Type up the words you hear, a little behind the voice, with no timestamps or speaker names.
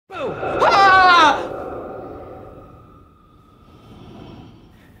I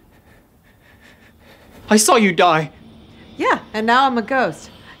saw you die. Yeah, and now I'm a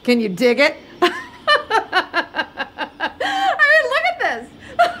ghost. Can you dig it? I mean, look at this.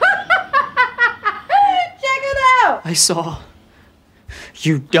 Check it out. I saw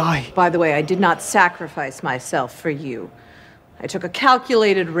you die. By the way, I did not sacrifice myself for you. I took a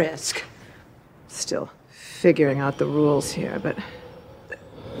calculated risk. Still figuring out the rules here, but...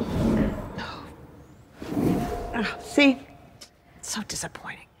 See? It's so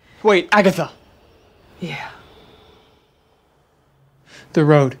disappointing. Wait, Agatha. Yeah. The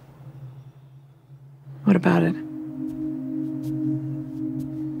road. What about it?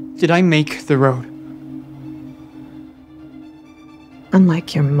 Did I make the road?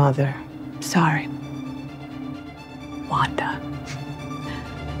 Unlike your mother. Sorry. Wanda.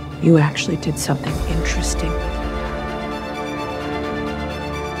 You actually did something interesting.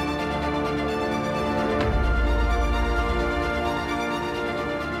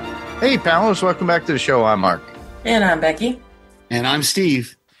 Hey, panelists, welcome back to the show. I'm Mark. And I'm Becky. And I'm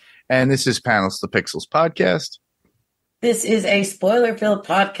Steve. And this is Panels the Pixels podcast. This is a spoiler-filled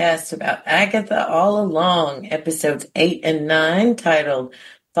podcast about Agatha All Along, episodes 8 and 9, titled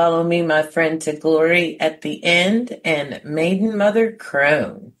Follow Me, My Friend to Glory at the End and Maiden Mother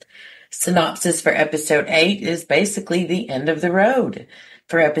Crone. Synopsis for episode 8 is basically the end of the road.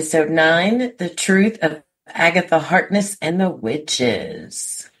 For episode 9, the truth of Agatha Harkness and the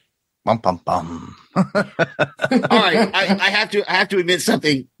witches. Bum, bum, bum. All right, I have to admit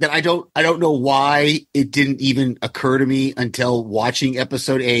something that I don't know why it didn't even occur to me until watching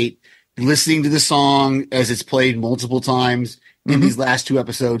episode 8, listening to the song as it's played multiple times in these last 2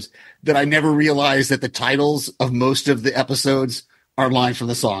 episodes, that I never realized that the titles of most of the episodes are lines from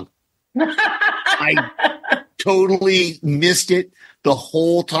the song. I totally missed it the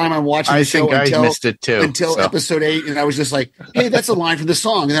whole time I'm watching the show. I think I missed it too. Until episode 8, and I was just like, hey, that's a line from the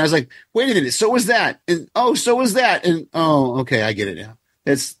song. And I was like, wait a minute, so was that. And so was that. And okay, I get it now.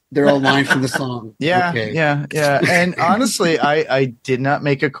 They're all lines from the song. Yeah, okay. yeah. And honestly, I did not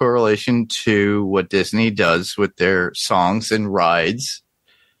make a correlation to what Disney does with their songs and rides.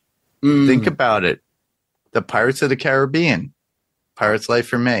 Think about it. The Pirates of the Caribbean, Pirate's Life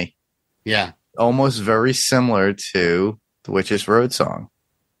for Me. Yeah. Almost very similar to the Witch's Road song.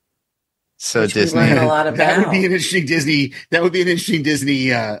 So Which Disney, we learned a lot about. That would be an interesting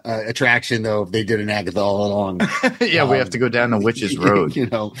Disney attraction, though, if they did an Agatha All Along. yeah, we have to go down the Witch's Road.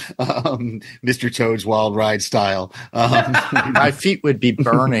 Mr. Toad's Wild Ride style. My feet would be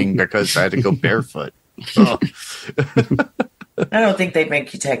burning because I had to go barefoot. So. I don't think they'd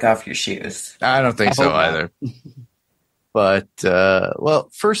make you take off your shoes. I don't think so either. But,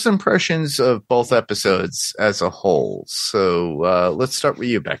 first impressions of both episodes as a whole. So let's start with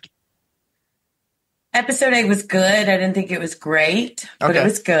you, Becky. Episode 8 was good. I didn't think it was great, but it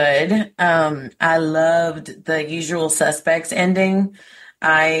was good. I loved the Usual Suspects ending.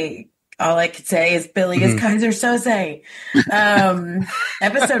 All I could say is Billy is Kaiser Soze.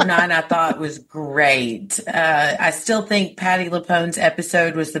 Episode 9 I thought was great. I still think Patti LuPone's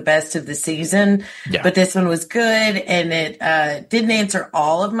episode was the best of the season, but this one was good, and it didn't answer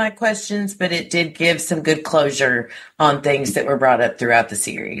all of my questions, but it did give some good closure on things that were brought up throughout the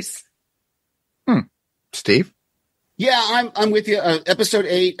series. Steve? Yeah, I'm with you. Episode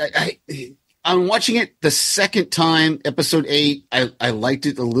 8, I'm watching it the second time, episode 8. I liked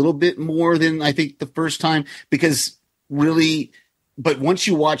it a little bit more than I think the first time, because really, but once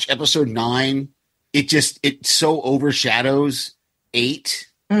you watch episode 9, it so overshadows 8.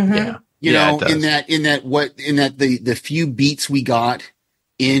 Yeah. You know, in that the few beats we got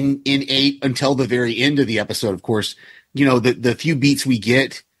in 8 until the very end of the episode, of course, the few beats we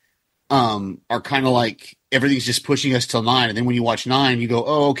get are kind of like everything's just pushing us till 9. And then when you watch 9, you go,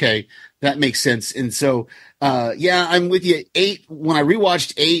 oh, okay, that makes sense. And so, I'm with you. 8, when I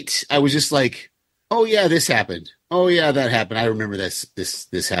rewatched 8, I was just like, oh yeah, this happened. Oh yeah, that happened. I remember this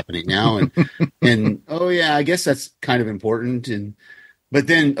happening now. And, and oh yeah, I guess that's kind of important. But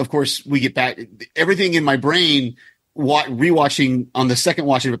then of course we get back, everything in my brain, rewatching on the second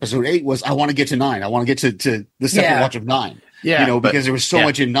watch of episode 8 was, I want to get to 9. I want to get to the second watch of 9. Yeah. Because there was so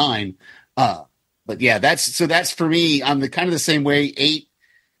much in 9. But yeah, that's for me. I'm the same way. 8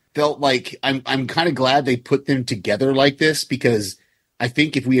 felt like I'm kind of glad they put them together like this, because I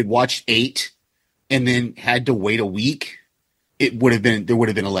think if we had watched 8 and then had to wait a week, there would have been a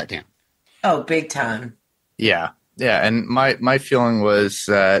letdown. Oh, big time. Yeah. Yeah. And my feeling was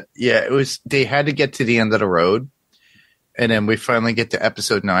that, it was, they had to get to the end of the road. And then we finally get to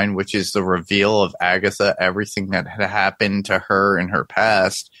episode 9, which is the reveal of Agatha, everything that had happened to her in her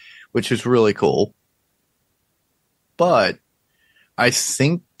past, which is really cool. But I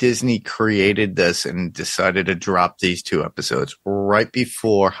think Disney created this and decided to drop these 2 episodes right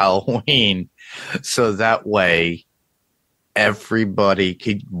before Halloween. So that way everybody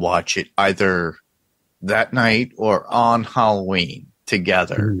could watch it either that night or on Halloween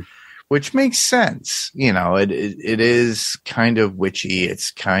together, which makes sense. You know, it is kind of witchy.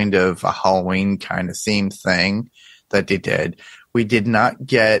 It's kind of a Halloween kind of theme thing that they did. We did not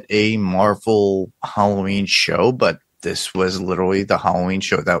get a Marvel Halloween show, but this was literally the Halloween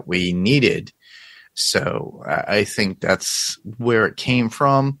show that we needed. So I think that's where it came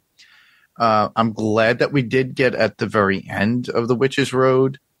from. I'm glad that we did get at the very end of The Witch's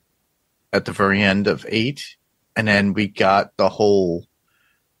Road, at the very end of 8. And then we got the whole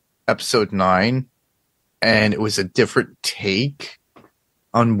episode 9. And it was a different take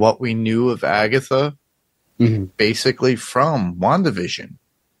on what we knew of Agatha, basically from WandaVision.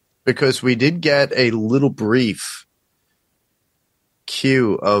 Because we did get a little brief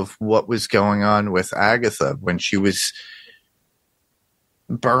cue of what was going on with Agatha when she was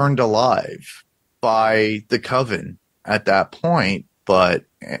burned alive by the Coven at that point, but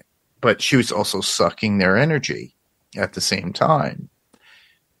she was also sucking their energy at the same time.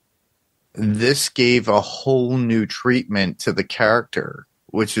 This gave a whole new treatment to the character,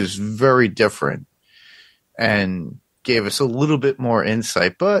 which is very different and gave us a little bit more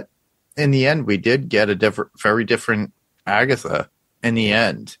insight, but in the end we did get a very different Agatha in the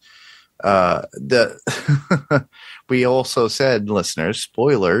end. We also said, listeners,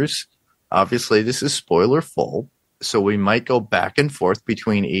 spoilers. Obviously, this is spoiler full, so we might go back and forth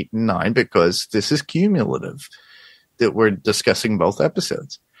between 8 and 9 because this is cumulative that we're discussing both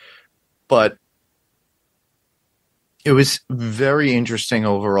episodes. But it was very interesting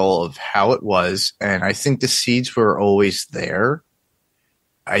overall of how it was, and I think the seeds were always there.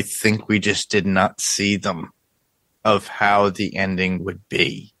 I think we just did not see them of how the ending would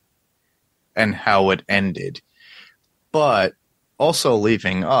be and how it ended. But also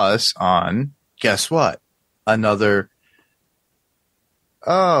leaving us on, guess what? Another,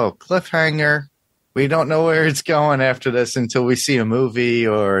 cliffhanger. We don't know where it's going after this until we see a movie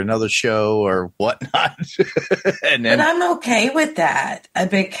or another show or whatnot. And then, but I'm okay with that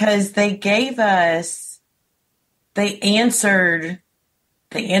because they answered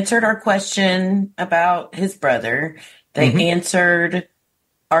our question about his brother. They answered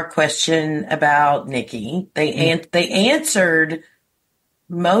our question about Nikki. They answered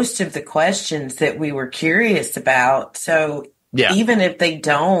most of the questions that we were curious about. So even if they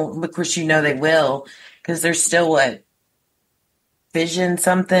don't, of course, they will, because there's still Vision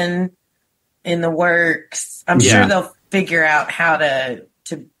something in the works. I'm sure they'll figure out how to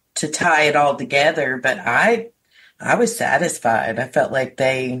tie it all together. But I was satisfied. I felt like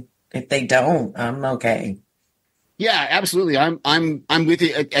if they don't, I'm okay. Yeah, absolutely. I'm with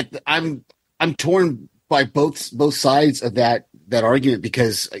you. I'm torn by both sides of that argument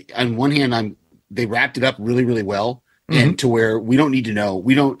because on one hand, they wrapped it up really, really well, and to where we don't need to know.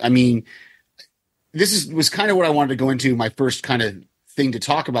 This was kind of what I wanted to go into. My first kind of thing to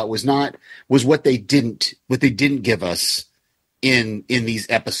talk about was what they didn't give us in these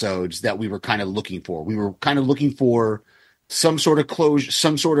episodes that we were kind of looking for. We were kind of looking for some sort of closure,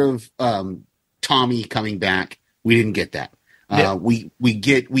 some sort of Tommy coming back. We didn't get that. We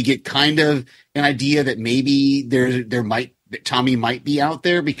get kind of an idea that maybe that Tommy might be out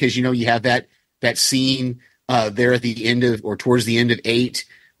there because you have that scene there at the end of or towards the end of 8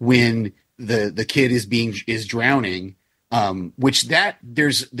 when the kid is drowning. Which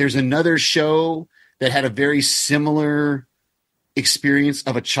there's another show that had a very similar experience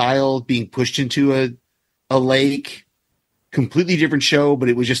of a child being pushed into a lake. Completely different show, but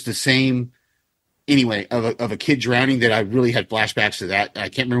it was just the same. Anyway, of a kid drowning that I really had flashbacks to that. I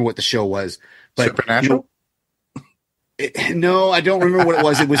can't remember what the show was, but Supernatural. No, I don't remember what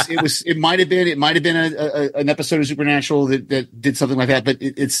it was. It might have been an episode of Supernatural that did something like that. But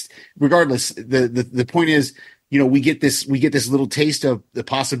it's regardless. The point is, we get this little taste of the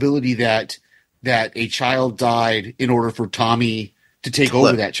possibility that a child died in order for Tommy to take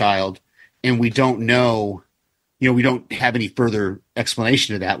over that child, and we don't know. We don't have any further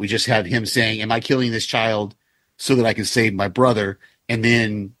explanation of that. We just have him saying, "Am I killing this child so that I can save my brother?" And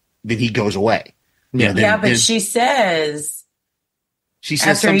then he goes away. But she says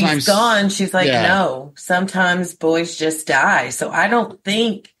after he's gone, she's like, "No, sometimes boys just die." So I don't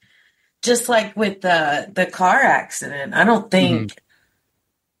think, just like with the car accident, I don't think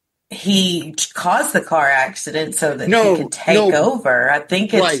he caused the car accident so that No, he could take over. I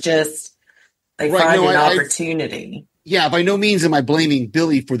think it's right. just they Right, find no, an I- opportunity. Yeah, by no means am I blaming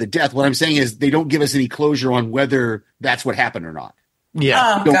Billy for the death. What I'm saying is they don't give us any closure on whether that's what happened or not.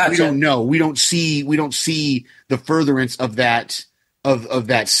 Yeah. Oh, We gotcha. don't know. We don't see the furtherance of that of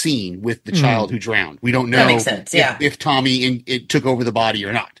that scene with the child who drowned. We don't know That makes sense, yeah. if Tommy it took over the body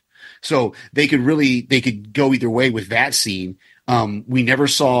or not. So they could go either way with that scene. We never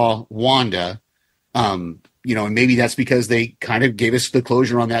saw Wanda. And maybe that's because they kind of gave us the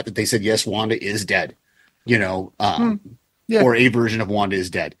closure on that they said, yes, Wanda is dead, Yeah. or a version of Wanda is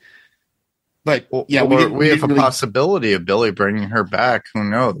dead. But yeah, we have a possibility of Billy bringing her back. Who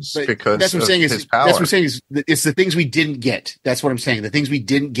knows? But Because that's what I'm saying his power. that's what I'm saying is it's the things we didn't get. That's what I'm saying. The things we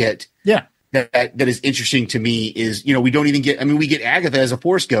didn't get. Yeah. That is interesting to me is, we don't even get, we get Agatha as a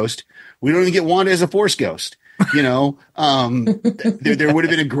Force ghost. We don't even get Wanda as a Force ghost. There would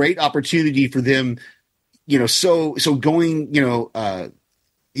have been a great opportunity for them, so going, in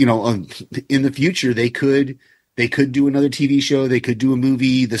the future, they could do another TV show. They could do a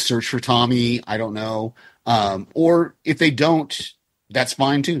movie, The Search for Tommy. I don't know. Or if they don't, that's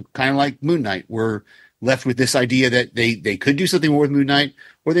fine too. Kind of like Moon Knight. We're left with this idea that they could do something more with Moon Knight,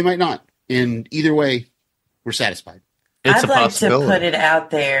 or they might not. And either way, we're satisfied. It's I'd a like to possibility. put it out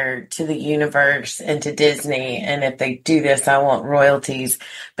there to the universe and to Disney, and if they do this, I want royalties.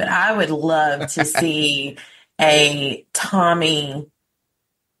 But I would love to see a Tommy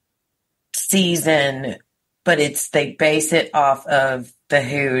season, but they base it off of the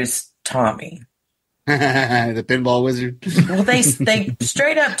Who's Tommy. The pinball wizard. Well, they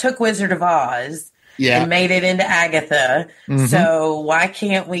straight up took Wizard of Oz Yeah. and made it into Agatha. Mhm. So why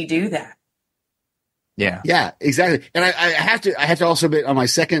can't we do that? Yeah. Yeah, exactly. And I have to also admit on my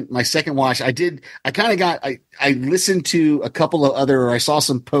second watch, I listened to a couple of or I saw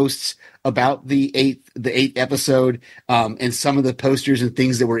some posts about the eighth episode, and some of the posters and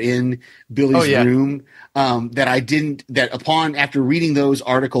things that were in Billy's room, after reading those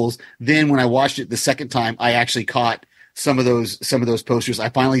articles, then when I watched it the second time, I actually caught some of those posters. I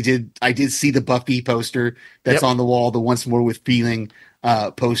did see the Buffy poster that's on the wall, the Once More with Feeling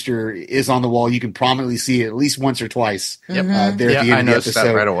poster is on the wall. You can prominently see it at least once or twice. Yep. There at the end I of the noticed episode,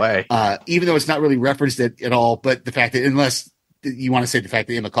 that right away. even though it's not really referenced at all, but the fact that, unless you want to say the fact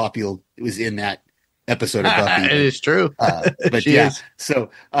that Emma Caulfield was in that episode of Buffy, it is true. but She is. So,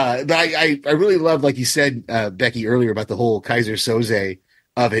 but I really love, like you said, Becky, earlier about the whole Kaiser Soze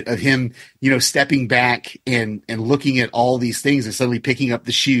of him, stepping back and looking at all these things and suddenly picking up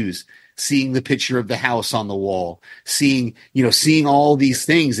the shoes, seeing the picture of the house on the wall, seeing all these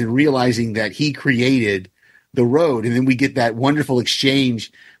things and realizing that he created the road. And then we get that wonderful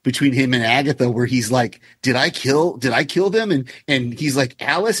exchange between him and Agatha where he's like, did I kill them? And he's like,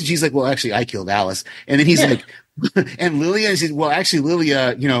 Alice? And she's like, well, actually I killed Alice. And then he's like, and Lilia, and she's, well, actually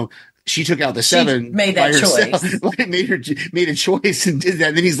Lilia, she took out the seven. Made that choice. made a choice and did that.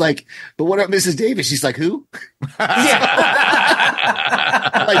 And then he's like, but what about Mrs. Davis? She's like, who?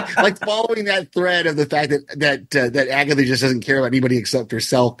 like following that thread of the fact that Agatha just doesn't care about anybody except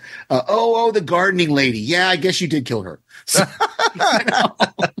herself. The gardening lady. Yeah, I guess you did kill her. So,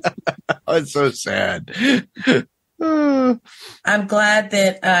 Oh, it's so sad. I'm glad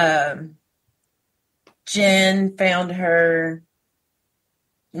that Jen found her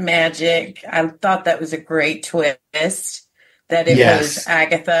magic. I thought that was a great twist, that it was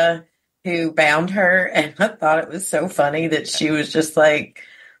Agatha who bound her, and I thought it was so funny that she was just like,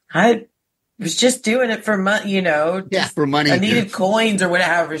 I was just doing it for money, for money. I needed coins or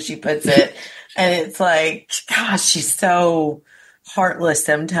whatever she puts it. And it's like, gosh, she's so heartless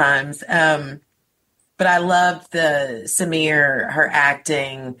sometimes. But I loved Samir, her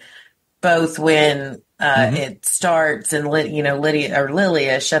acting, both when it starts and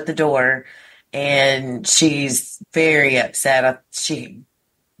Lilia shut the door and she's very upset.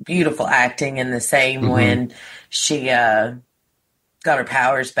 Beautiful acting, in the same when she got her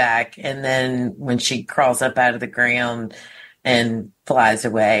powers back, and then when she crawls up out of the ground and flies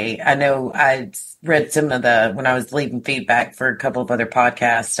away. I know I read some of when I was leaving feedback for a couple of other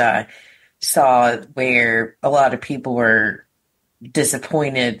podcasts, I saw where a lot of people were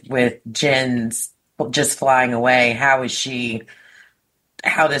disappointed with Jen's just flying away. How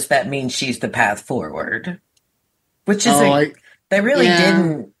does that mean she's the path forward? Which is they really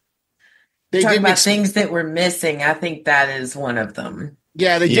didn't talk about things that were missing. I think that is one of them.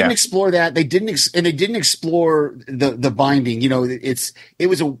 Yeah, they didn't explore that. They didn't explore the binding.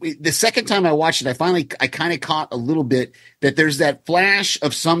 The second time I watched it, I kind of caught a little bit that there's that flash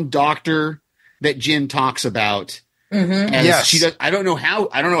of some doctor that Jen talks about As she does, I don't know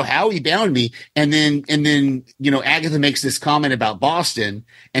how he bound me. And then, Agatha makes this comment about Boston,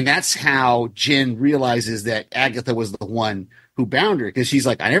 and that's how Jen realizes that Agatha was the one who bound her. Cause she's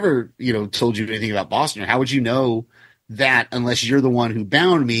like, I never, told you anything about Boston. How would you know that unless you're the one who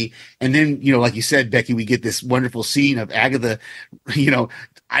bound me? And then, like you said, Becky, we get this wonderful scene of Agatha, I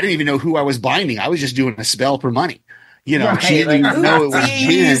didn't even know who I was binding. I was just doing a spell for money. Right, she didn't even know it was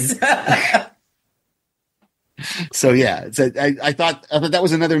Jen. So yeah, I thought that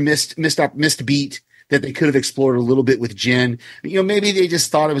was another missed beat that they could have explored a little bit with Jen. Maybe they just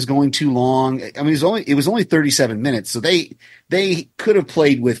thought it was going too long. I mean, it was only 37 minutes, so they could have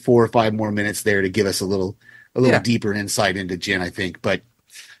played with 4 or 5 more minutes there to give us a little deeper insight into Jen, I think. But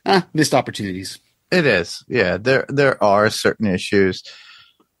missed opportunities. It is, yeah. There are certain issues.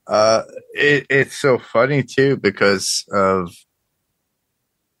 It's so funny too because of.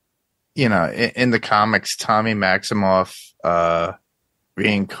 In the comics, Tommy Maximoff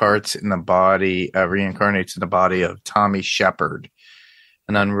reincarnates in the body of Tommy Shepard,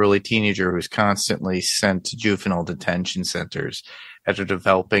 an unruly teenager who's constantly sent to juvenile detention centers after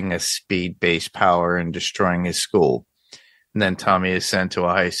developing a speed-based power and destroying his school. And then Tommy is sent to a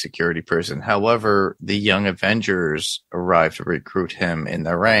high-security prison. However, the Young Avengers arrive to recruit him in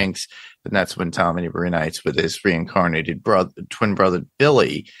their ranks, and that's when Tommy reunites with his reincarnated twin brother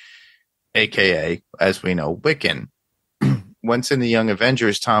Billy, a.k.a., as we know, Wiccan. Once in the Young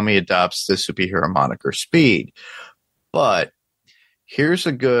Avengers, Tommy adopts the superhero moniker Speed. But here's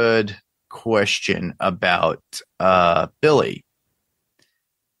a good question about Billy.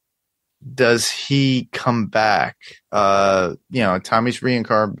 Does he come back? Tommy's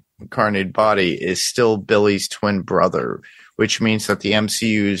reincarnated body is still Billy's twin brother, which means that the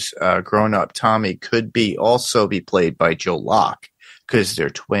MCU's grown-up Tommy could also be played by Joe Locke because they're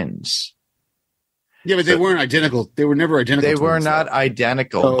twins. Yeah, but they weren't identical. They were never identical. They were not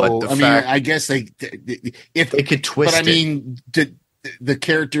identical. But I guess if they could twist it. But I mean, the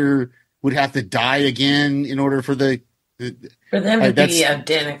character would have to die again in order for them to be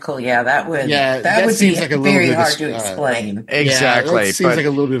identical. Yeah, that would seems be like a very little bit hard to explain. Exactly. Yeah, it seems like a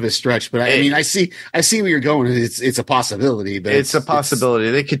little bit of a stretch, but I see where you're going. It's a possibility, but it's a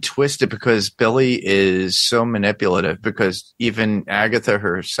possibility. They could twist it because Billy is so manipulative. Because even Agatha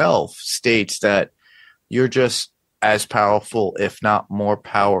herself states that you're just as powerful, if not more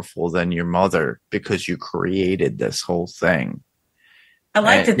powerful, than your mother because you created this whole thing. I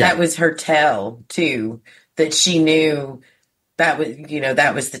like that was her tell too. That she knew that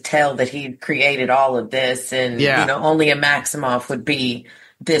was the tell that he created all of this, and only a Maximoff would be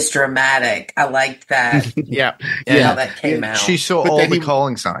this dramatic. I liked that. How that came out. She saw all the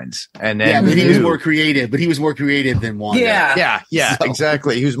calling signs, and then but he was more creative. But he was more creative than Wanda. Yeah,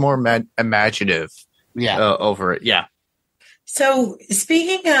 exactly. He was more imaginative. Over it. Yeah. So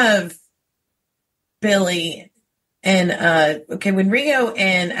speaking of Billy and when Rio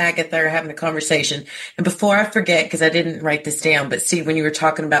and Agatha are having a conversation, and before I forget, because I didn't write this down, but see, when you were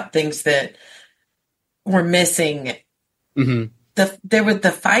talking about things that were missing, there was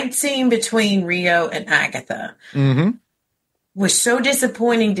the fight scene between Rio and Agatha was so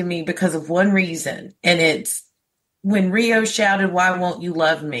disappointing to me because of one reason, and it's when Rio shouted, "Why won't you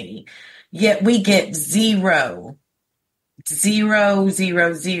love me?" Yet we get zero history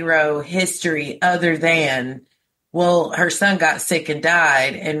other than, well, her son got sick and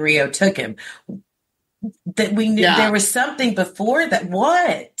died and Rio took him. That we knew there was something before that.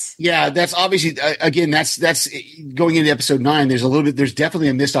 What? Yeah, that's obviously, again, that's going into episode 9. There's definitely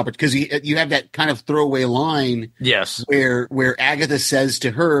a missed opportunity because you have that kind of throwaway line. Yes. Where Agatha says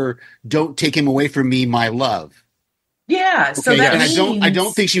to her, "Don't take him away from me, my love." Yeah, so that means... I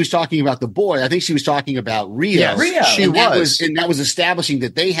don't think she was talking about the boy. I think she was talking about Rio. Yes, Rio. That was establishing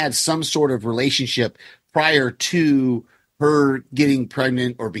that they had some sort of relationship prior to her getting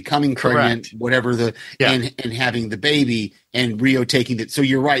pregnant or becoming pregnant, whatever and having the baby, and Rio taking it. So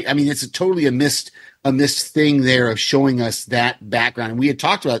you're right. I mean, it's totally a missed thing there of showing us that background. And we had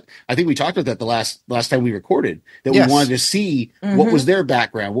talked about, I think we talked about that the last time we recorded, that we wanted to see what was their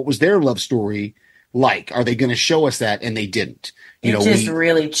background, what was their love story like. Are they going to show us that? And they didn't.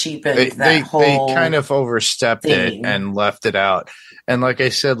 Really cheapened that whole. They kind of overstepped it and left it out. And like I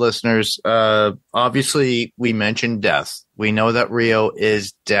said, listeners, obviously we mentioned death. We know that Rio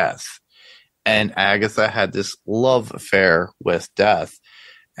is death, and Agatha had this love affair with death,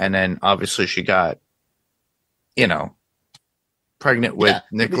 and then obviously she got, pregnant with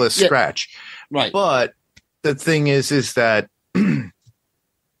Nicholas Scratch. Right. But the thing is that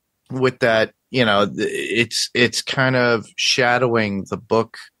with that. It's kind of shadowing the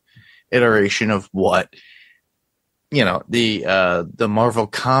book iteration of what the Marvel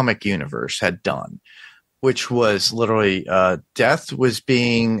comic universe had done, which was literally death was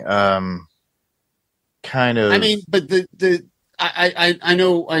being kind of. I mean, but I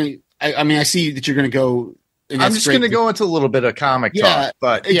know I see that you're going to go. And I'm just going to go into a little bit of comic talk,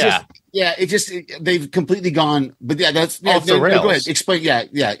 but they've completely gone. But that's off the rails. Go ahead, explain.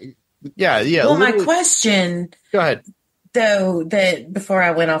 Yeah. Well, my question. Go ahead. Though that before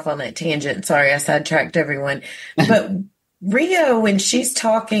I went off on that tangent, sorry, I sidetracked everyone. But Rio, when she's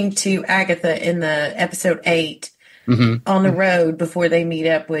talking to Agatha in the episode 8 on the road before they meet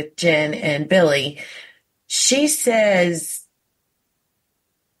up with Jen and Billy, she says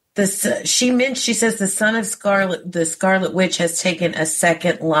she says the son of the Scarlet Witch has taken a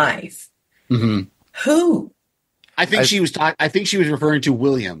second life. Who? I think she was referring to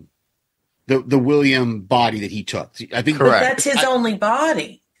William. The William body that he took. I think correct. But that's his only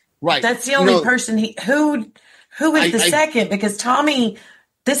body. Right. That's the only person who is the second, because Tommy,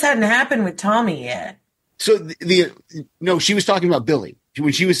 this hadn't happened with Tommy yet. So no, she was talking about Billy.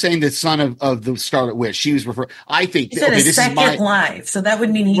 When she was saying the son of the Scarlet Witch, she was referring. I think he said a second life, so that would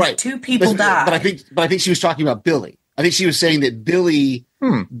mean two people died. But I think she was talking about Billy. I think she was saying that Billy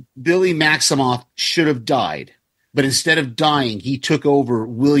Maximoff should have died, but instead of dying, he took over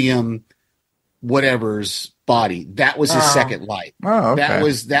William whatever's body. That was his second life. Oh, okay.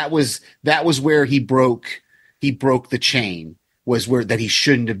 That was where he broke the chain. Was where that he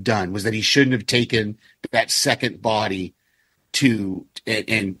shouldn't have done. Was that he shouldn't have taken that second body to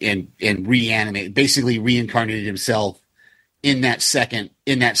and reanimate, basically reincarnated himself in that second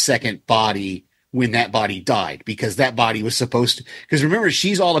body when that body died, because that body was supposed to, because remember,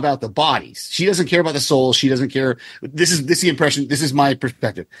 she's all about the bodies. She doesn't care about the soul. She doesn't care. This is the impression. This is my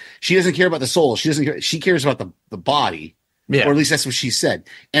perspective. She doesn't care about the soul. She doesn't care. She cares about the body. Yeah. Or at least that's what she said.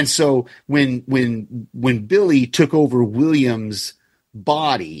 And so when Billy took over William's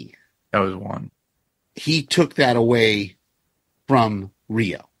body, that was one. He took that away from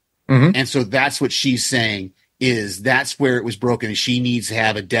Rio. And so that's what she's saying, is that's where it was broken, and she needs to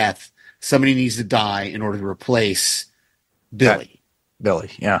have a death. Somebody needs to die in order to replace Billy. Billy,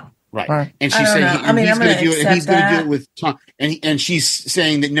 yeah. Right. And she's saying he's going to do it, and he's going to do it with Tom. And she's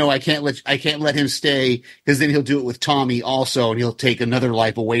saying that no, I can't let him stay, because then he'll do it with Tommy also, and he'll take another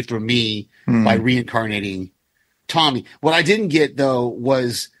life away from me by reincarnating Tommy. What I didn't get though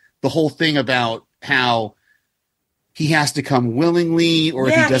was the whole thing about how he has to come willingly, or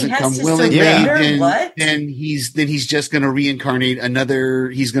if he doesn't come willingly, then he's just going to reincarnate another.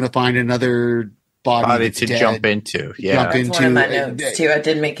 He's going to find another body to jump into. Yeah, that's one of my notes too. It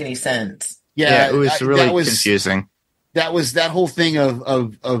didn't make any sense. Yeah, it was really confusing. That was that whole thing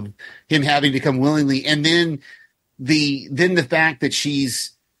of him having to come willingly, and then the fact that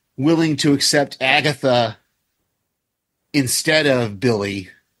she's willing to accept Agatha instead of Billy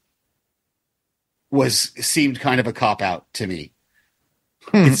seemed kind of a cop out to me.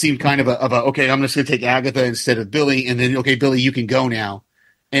 It seemed kind of a okay, I'm just going to take Agatha instead of Billy, and then okay, Billy, you can go now.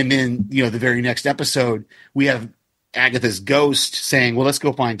 And then the very next episode we have Agatha's ghost saying, "Well, let's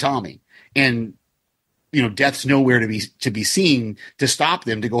go find Tommy," and Death's nowhere to be seen to stop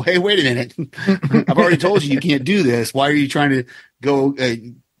them, to go, "Hey, wait a minute, I've already told you can't do this. Why are you trying to go?"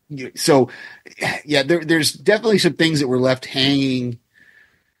 So, yeah, there's definitely some things that were left hanging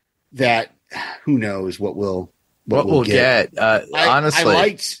that. Who knows what we'll get? Honestly,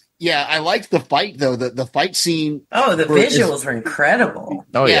 I liked the fight though. The fight scene. Oh, the visuals were incredible.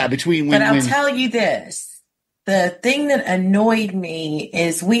 Oh yeah, But I'll tell you this: the thing that annoyed me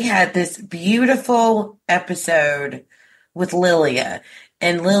is we had this beautiful episode with Lilia,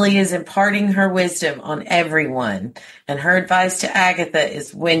 and Lilia is imparting her wisdom on everyone. And her advice to Agatha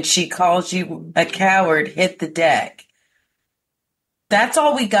is, when she calls you a coward, hit the deck. That's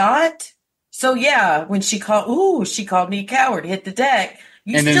all we got. So yeah, when she called me a coward, hit the deck.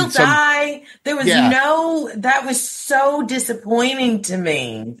 You still die. There was that was so disappointing to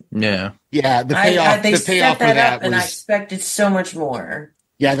me. Yeah. Yeah. The payoff, they the set payoff that for that up, and I expected so much more.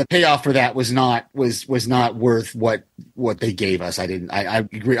 Yeah. The payoff for that was not worth what they gave us. I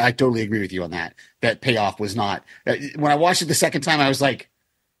agree. I totally agree with you on that. That payoff was not. When I watched it the second time, I was like,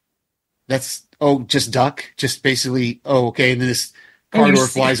 just duck. Just basically, okay. And then this car door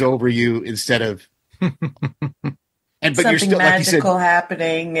flies over you instead of. But something you're still, magical like you said,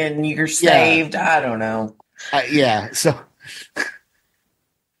 happening, and you're saved. Yeah. I don't know. So,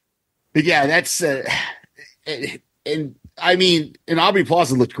 but yeah, that's and I mean, and Aubrey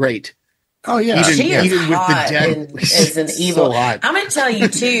Plaza looked great. Oh yeah, even with the dead as an evil. So I'm going to tell you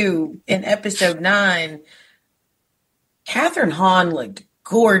too. In episode 9, Catherine Hahn looked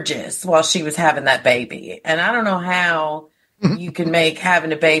gorgeous while she was having that baby. And I don't know how you can make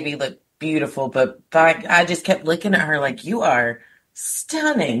having a baby look beautiful, but I just kept looking at her like, you are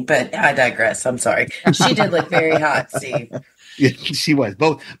stunning. But I digress. I'm sorry. She did look very hot, Steve. Yeah, she was.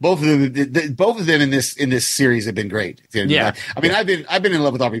 Both of them in this series have been great. Yeah. I mean, I've been in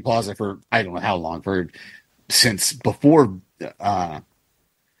love with Aubrey Plaza for I don't know how long, since before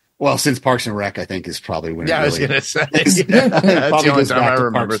since Parks and Rec, I think is probably when. Yeah, I was gonna say. That's Probably the only goes time back I to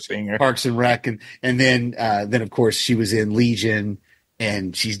remember seeing her. Parks and Rec, and then of course she was in Legion,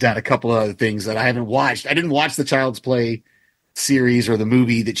 and she's done a couple of other things that I haven't watched. I didn't watch the Child's Play series or the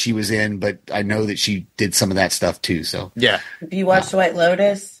movie that she was in, but I know that she did some of that stuff too. So yeah. Have you watched White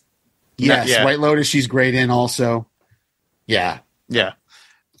Lotus? Yes, Yeah. White Lotus. She's great in also. Yeah. Yeah.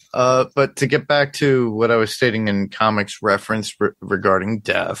 But to get back to what I was stating in comics reference regarding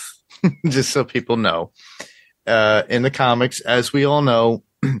death, just so people know, in the comics, as we all know,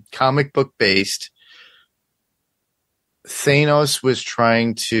 comic book based, Thanos was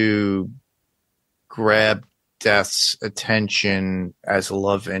trying to grab Death's attention as a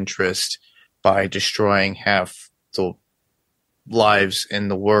love interest by destroying half the lives in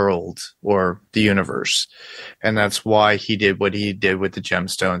the world or the universe. And that's why he did what he did with the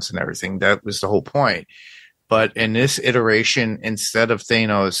gemstones and everything. That was the whole point. But in this iteration, instead of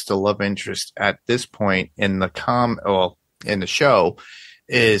Thanos, the love interest at this point in the in the show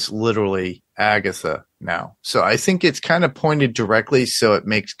is literally Agatha now. So I think it's kind of pointed directly, so it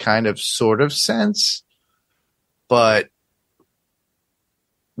makes kind of sort of sense. But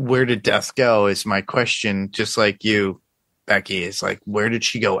where did Death go is my question, just like you, Becky, is like, where did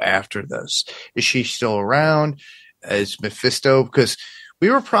she go after this? Is she still around? Is Mephisto? Because we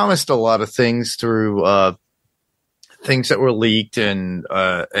were promised a lot of things through things that were leaked and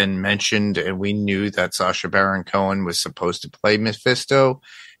mentioned, and we knew that Sacha Baron Cohen was supposed to play Mephisto,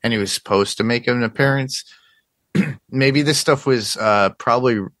 and he was supposed to make an appearance. Maybe this stuff was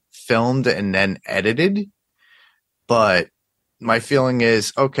probably filmed and then edited. But my feeling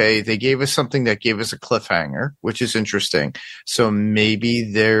is, okay, they gave us something that gave us a cliffhanger, which is interesting. So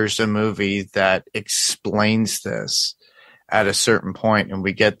maybe there's a movie that explains this at a certain point and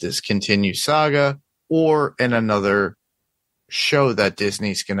we get this continued saga, or in another show that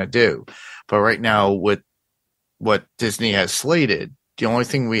Disney's going to do. But right now, with what Disney has slated, the only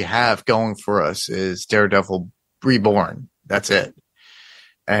thing we have going for us is Daredevil Reborn. That's it.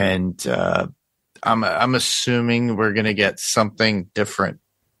 And, I'm assuming we're going to get something different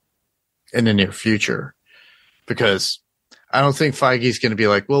in the near future, because I don't think Feige's going to be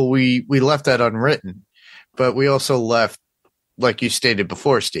like, well, we left that unwritten, but we also left, like you stated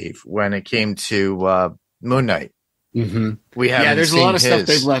before, Steve, when it came to Moon Knight. Mm-hmm. We haven't there's seen a lot of his. stuff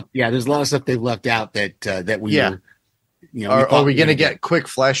they've left. Yeah, there's a lot of stuff they've left out that we were, Are we going to get quick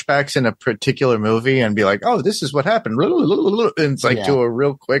flashbacks in a particular movie and be like, oh, this is what happened? And it's like do a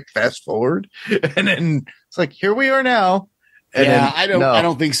real quick fast forward. And then it's like, here we are now. And I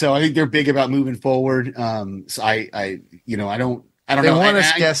don't think so. I think they're big about moving forward. So I don't they know. want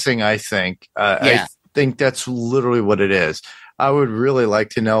us guessing, I think. I think that's literally what it is. I would really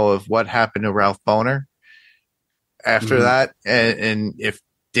like to know of what happened to Ralph Boner after that. And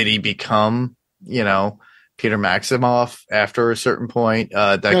did he become, Peter Maximoff after a certain point?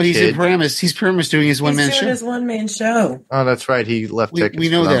 He's in Paramus. He's Paramus doing his one man show. His one man show. Oh, that's right. He left tickets. We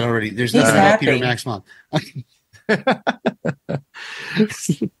know that already. There's nothing about Peter Maximoff.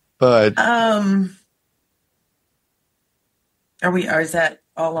 But is that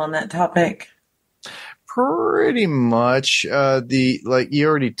all on that topic? pretty much. You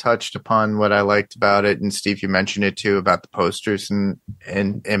already touched upon what I liked about it, and Steve, you mentioned it too about the posters and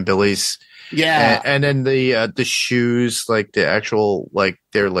Billy's. Yeah, and then the shoes, like the actual, like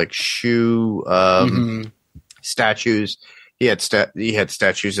they're like shoe statues. He had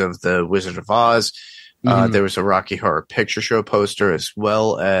statues of the Wizard of Oz. There was a Rocky Horror Picture Show poster, as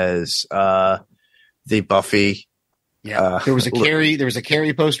well as the Buffy. Yeah, there was a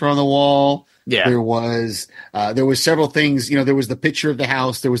Carrie poster on the wall. Yeah, there was several things. There was the picture of the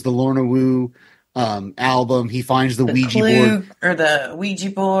house. There was the Lorna Wu album. He finds the Ouija board or the Ouija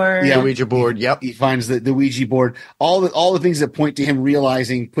board. Yeah, the Ouija board. Yep. He finds the Ouija board. All the things that point to him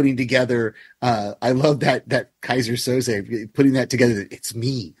realizing, putting together. I love that Kaiser Soze putting that together. It's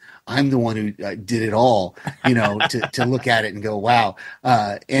me. I'm the one who did it all. To look at it and go, wow.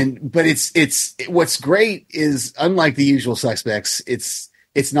 But it's what's great is, unlike the usual suspects, it's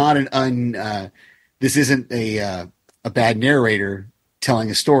not this isn't a bad narrator telling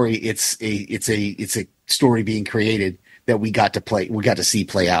a story. It's a story being created that we got to see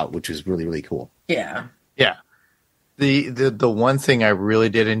play out, which was really, really cool. Yeah. Yeah. The one thing I really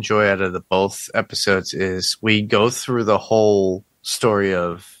did enjoy out of the both episodes is we go through the whole story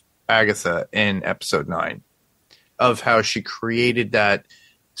of Agatha in episode 9, of how she created that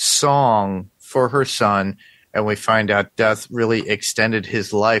song for her son, and we find out death really extended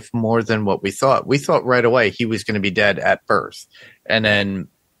his life more than what we thought. We thought right away he was going to be dead at birth, and then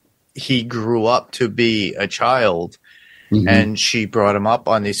he grew up to be a child, and she brought him up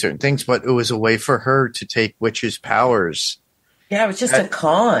on these certain things, but it was a way for her to take witches' powers. Yeah, it was just a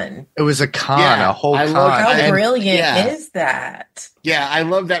con. It was a con, a whole con. How brilliant is that? Yeah, I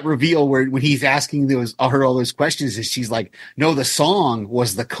love that reveal where when he's asking her all those questions, and she's like, "No, the song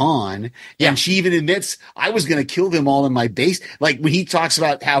was the con." Yeah. And she even admits, "I was going to kill them all in my base." Like when he talks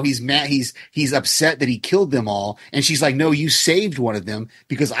about how he's mad, he's upset that he killed them all, and she's like, "No, you saved one of them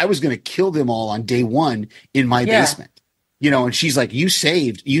because I was going to kill them all on day one in my basement." And she's like, you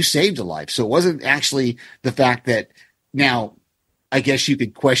saved a life. So it wasn't actually the fact that now. I guess you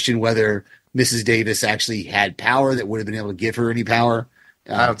could question whether Mrs. Davis actually had power that would have been able to give her any power.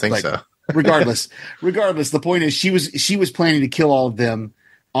 I don't think so. regardless, the point is she was planning to kill all of them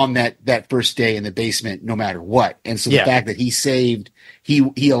on that first day in the basement, no matter what. And so the fact that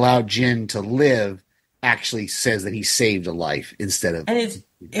he allowed Jen to live actually says that he saved a life instead of. And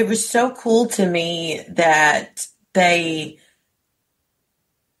it was so cool to me that they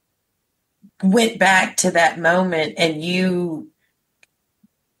went back to that moment and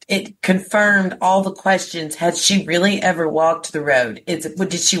it confirmed all the questions. Had she really ever walked the road?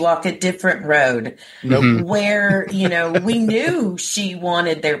 Did she walk a different road? Nope. Where, we knew she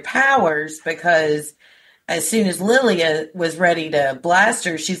wanted their powers because as soon as Lilia was ready to blast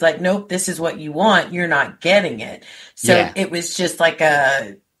her, she's like, nope, this is what you want. You're not getting it. So it was just like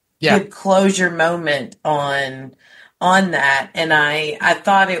a good closure moment on that. And I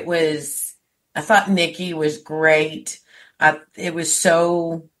thought Nikki was great. It was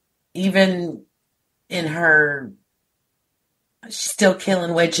so, even in her, she's still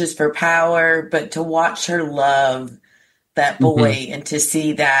killing witches for power, but to watch her love that boy and to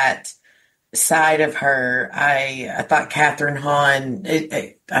see that side of her, I thought Catherine Hahn,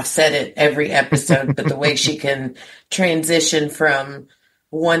 I've said it every episode, but the way she can transition from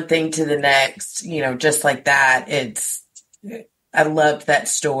one thing to the next, just like that, I loved that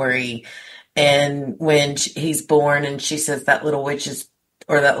story. And when he's born and she says that little witch's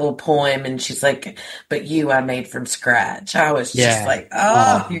or that little poem and she's like, but you I made from scratch. I was just like,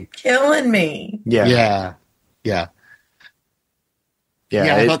 you're killing me. Yeah.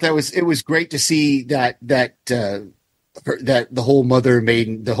 I thought it was great to see that the whole what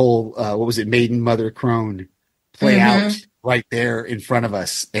was it, maiden mother crone play out right there in front of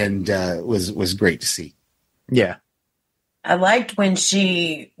us, and was great to see. Yeah. I liked when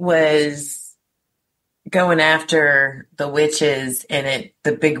she was going after the witches and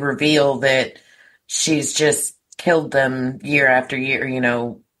the big reveal that she's just killed them year after year,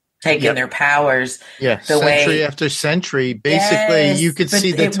 taking their powers. Yeah, century after century. Basically, you could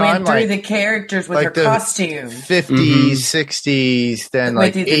see the timeline. Went through the characters with her costume. 50s, 60s, then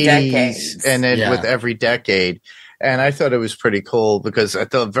like 80s, and then with every decade. And I thought it was pretty cool because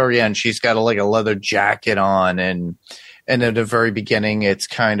at the very end, she's got a leather jacket on, and at the very beginning, it's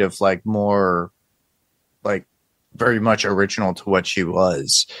kind of like more like very much original to what she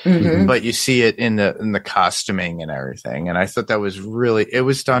was. But you see it in the costuming and everything. And I thought that was it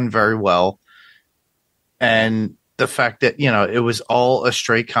was done very well. And the fact that, it was all a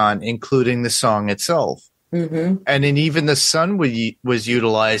straight con, including the song itself. And then even the sun was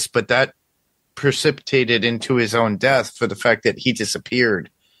utilized, but that precipitated into his own death for the fact that he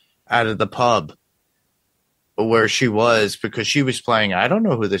disappeared out of the pub where she was, because she was playing, I don't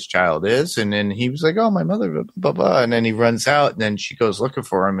know who this child is. And then he was like, oh, my mother, blah, blah, blah. And then he runs out, and then she goes looking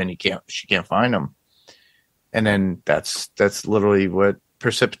for him, and she can't find him. And then that's literally what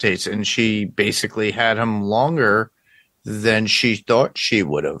precipitates. And she basically had him longer than she thought she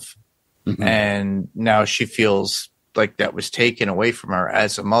would have. And now she feels like that was taken away from her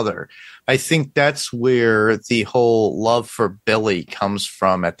as a mother. I think that's where the whole love for Billy comes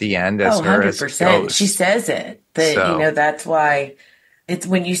from at the end. As 100%. She says it. That's why it's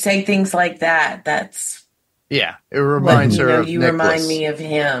when you say things like that, that's. Yeah, it reminds her of you Nicholas. Remind me of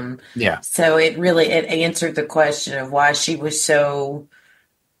him. Yeah. So it answered the question of why she was so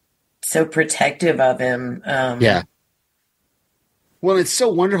protective of him. Well, it's so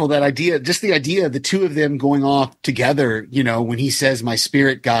wonderful, that idea, just the idea of the two of them going off together, when he says my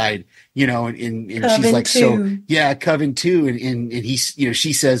spirit guide, and she's like, too. Coven too. And he's,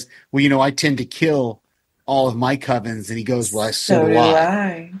 she says, well, I tend to kill all of my covens, and he goes, well, So do do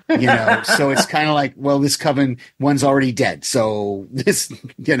I. I. So it's kind of like, well, this coven, one's already dead. So this,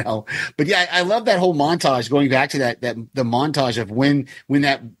 but yeah, I love that whole montage, going back to that the montage of when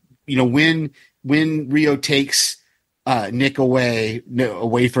that, when Rio takes Nick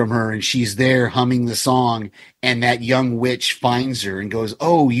away from her, and she's there humming the song, and that young witch finds her and goes,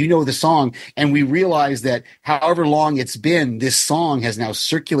 oh, you know the song. And we realize that however long it's been, this song has now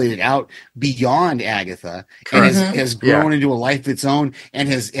circulated out beyond Agatha and has grown into a life of its own, and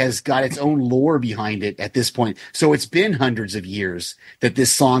has got its own lore behind it at this point. So it's been hundreds of years that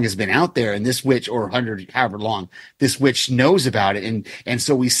this song has been out there, and this witch, or however long, this witch knows about it. And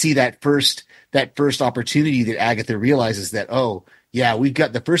so we see that first opportunity that Agatha realizes that, oh yeah,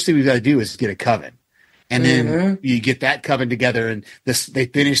 the first thing we've got to do is get a coven. And then you get that coven together, and they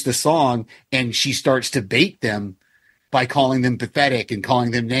finish the song, and she starts to bait them by calling them pathetic and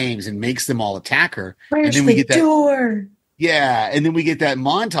calling them names, and makes them all attack her. Where's and then we the get door? Yeah, and then we get that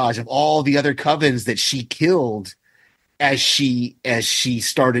montage of all the other covens that she killed as she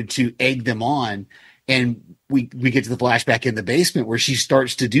started to egg them on. And we get to the flashback in the basement where she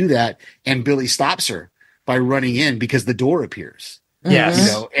starts to do that, and Billy stops her by running in because the door appears.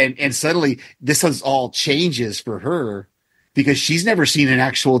 Yes. And suddenly this all changes for her, because she's never seen an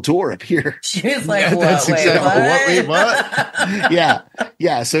actual door appear. She was like, Yeah, what? that's Wait, exactly what?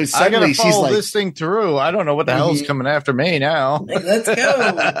 Yeah. So I suddenly gotta she's follow like, this thing through. I don't know what the hell's coming after me now. Like, let's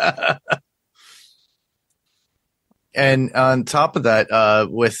go. And on top of that,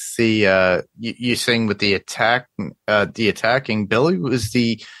 with the you saying with the attacking, Billy was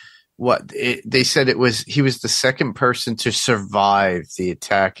they said he was the second person to survive the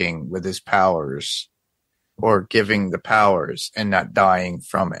attacking with his powers, or giving the powers and not dying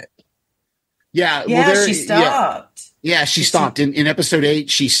from it. Yeah, She stopped. Yeah, she stopped in episode 8.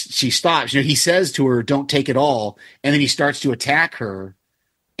 She stops. He says to her, "Don't take it all," and then he starts to attack her,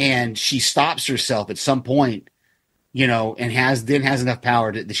 and she stops herself at some point. And has enough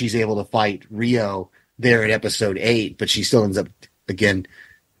power that she's able to fight Rio there at episode 8, but she still ends up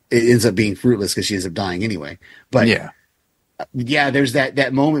being fruitless because she ends up dying anyway. But there's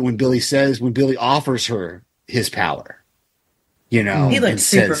that moment when Billy offers her his power. He looked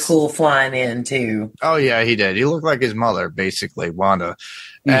super cool flying in too. Oh yeah, he did. He looked like his mother, basically, Wanda,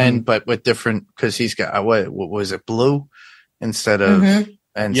 but with different, because he's got what was it, blue instead of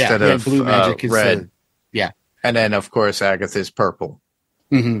blue magic red. Yeah. And then, of course, Agatha's purple.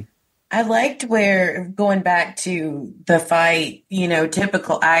 Mm-hmm. I liked where, going back to the fight,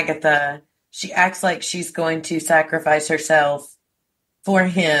 typical Agatha, she acts like she's going to sacrifice herself for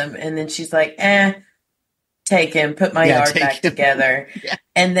him. And then she's like, take him, put my yard back together. Yeah.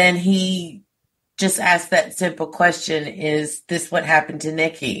 And then he just asked that simple question, is this what happened to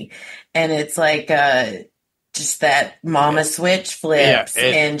Nikki? And it's like, just that mama switch flips.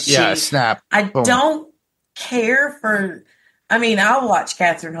 And she, snap. Boom. Don't care for, I'll watch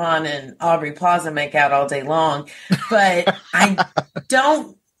Catherine Hahn and Aubrey Plaza make out all day long, but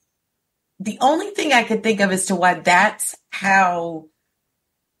the only thing I could think of as to why that's how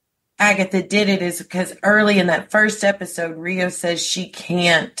Agatha did it is because early in that first episode, Rio says she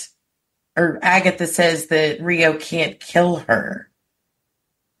can't, or Agatha says that Rio can't kill her.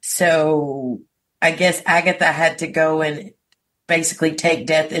 So I guess Agatha had to go and basically take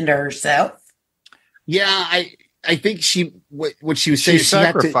death into herself. Yeah, I think what she was saying. She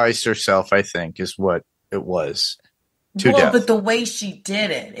sacrificed herself, I think, is what it was. To death. But the way she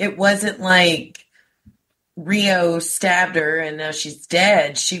did it, it wasn't like Rio stabbed her and now she's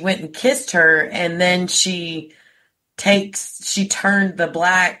dead. She went and kissed her, and then she turned the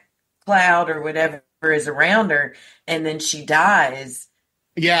black cloud or whatever is around her, and then she dies.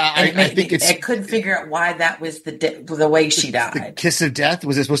 Yeah, I think I couldn't figure out why that was the way she died. The kiss of death?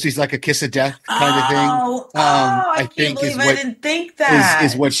 Was it supposed to be like a kiss of death kind of thing? I can't believe I didn't think that.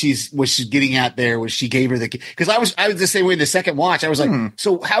 Is what she's getting at there, was she gave her the, because I was the same way in the second watch. I was like,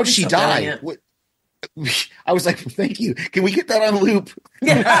 so how'd she die? I was like, thank you. Can we get that on loop?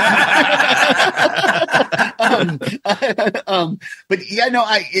 But yeah, no,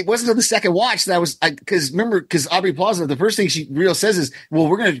 it wasn't until the second watch that I was, because Aubrey Plaza, the first thing she real says is, well,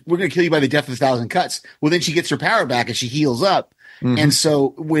 we're gonna kill you by the death of 1,000 cuts. Well, then she gets her power back and she heals up. Mm-hmm. And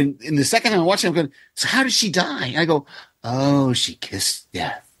so when in the second time I watched it, I'm going, so how did she die? And I go, oh, she kissed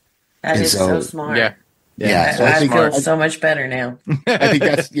death. That is so smart. Yeah. So I feel so much better now. I think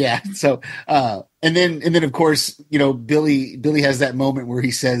that's So, and then of course, Billy has that moment where he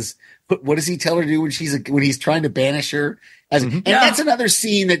says, what does he tell her to do when he's trying to banish her? And that's another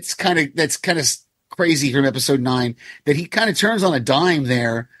scene that's kind of crazy from episode 9, that he kind of turns on a dime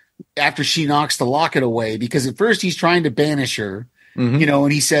there after she knocks the locket away, because at first he's trying to banish her,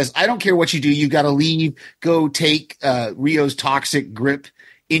 and he says, I don't care what you do. You got to leave, go take Rio's toxic grip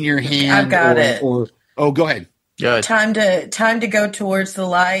in your hand. I've got it. Oh, go ahead. Good. Time to go towards the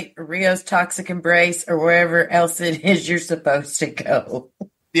light, Rio's toxic embrace, or wherever else it is you're supposed to go.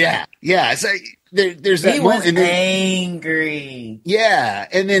 Yeah. So there's that he moment. Was angry. Yeah,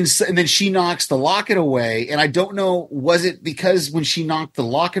 and then she knocks the locket away, and I don't know, was it because when she knocked the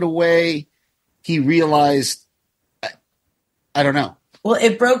locket away, he realized? I don't know. Well,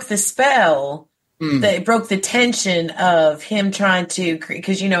 it broke the spell. It broke the tension of him trying to,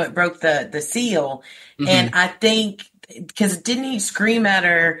 because it broke the seal, and I think because didn't he scream at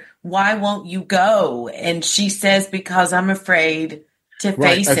her, "Why won't you go?" And she says, "Because I'm afraid to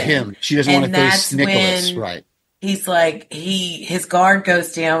face him. She doesn't want to face Nicholas." Right. He's like his guard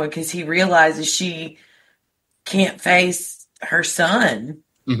goes down because he realizes she can't face her son.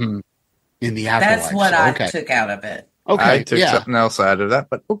 In the afterlife. That's what I took out of it. Okay, I took something else out of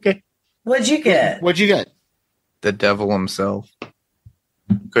that, but okay. What'd you get? The devil himself,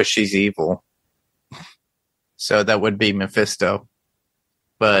 because she's evil. So that would be Mephisto.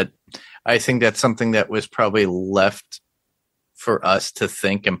 But I think that's something that was probably left for us to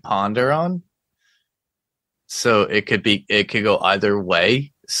think and ponder on. So it could go either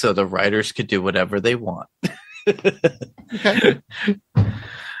way. So the writers could do whatever they want. Okay.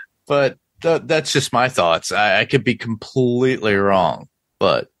 But that's just my thoughts. I could be completely wrong,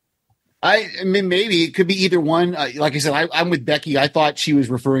 but I mean, maybe it could be either one. Like I said, I'm with Becky. I thought she was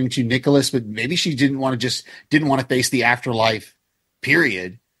referring to Nicholas, but maybe she didn't want to face the afterlife.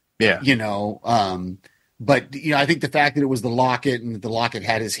 Period. Yeah. But I think the fact that it was the locket and that the locket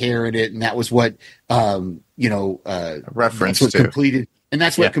had his hair in it, and that was what reference that's what to completed, and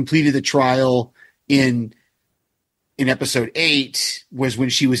that's what completed the trial in episode 8 was when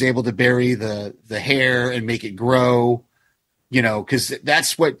she was able to bury the hair and make it grow. Because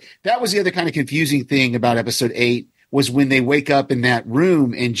that was the other kind of confusing thing about episode 8 was when they wake up in that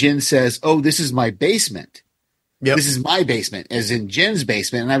room and Jen says, "Oh, this is my basement. Yep. This is my basement," as in Jen's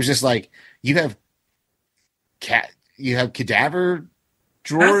basement. And I was just like, you have cadaver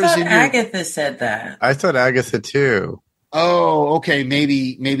drawers. I thought Agatha said that. I thought Agatha too. Oh, okay.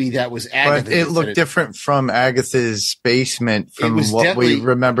 Maybe that was Agatha. But it looked different from Agatha's basement from what we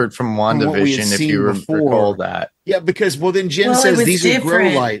remembered from WandaVision, if you recall that. Yeah, because, then Jen says these are grow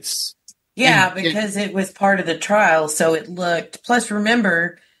lights. Yeah, because it was part of the trial, so it looked... Plus,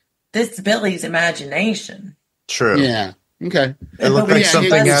 remember, this is Billy's imagination. True. Yeah, okay. It looked like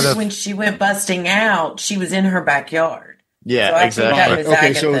something out of... When she went busting out, she was in her backyard. Yeah, so exactly.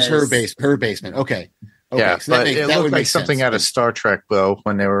 Okay, so it was her basement. Okay. Yeah, so but it looked like something sense. Out of Star Trek, though,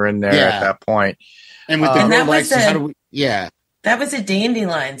 when they were in there at that point. And with the grow lights, that was a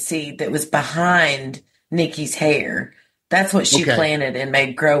dandelion seed that was behind Nikki's hair. That's what she planted and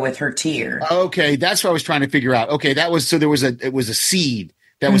made grow with her tear. Okay, that's what I was trying to figure out. Okay, it was a seed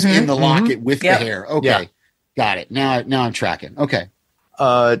that was in the locket with the hair. Okay, got it. Now I'm tracking. Okay.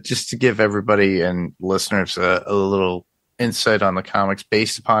 Just to give everybody and listeners a little insight on the comics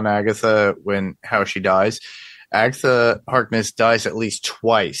based upon Agatha how she dies. Agatha Harkness dies at least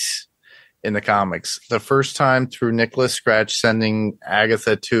twice in the comics. The first time through Nicholas Scratch sending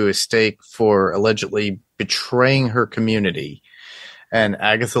Agatha to a stake for allegedly betraying her community. And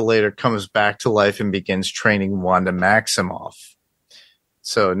Agatha later comes back to life and begins training Wanda Maximoff.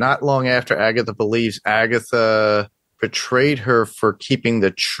 So not long after Agatha believes Agatha betrayed her for keeping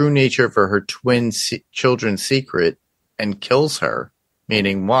the true nature of her twin children secret and kills her,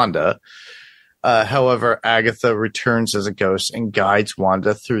 meaning Wanda. However, Agatha returns as a ghost and guides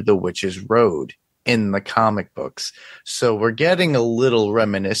Wanda through the Witch's Road in the comic books. So we're getting a little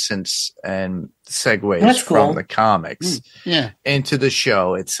reminiscence and segues from the comics into the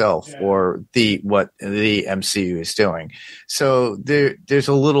show itself or what the MCU is doing. So there's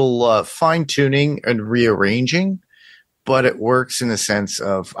a little fine-tuning and rearranging, but it works in the sense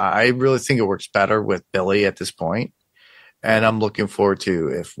of I really think it works better with Billy at this point. And I'm looking forward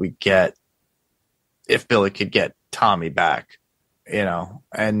to if Billy could get Tommy back,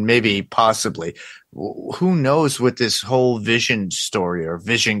 and maybe possibly, who knows with this whole Vision story or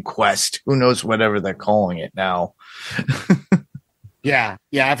Vision Quest, who knows whatever they're calling it now. Yeah.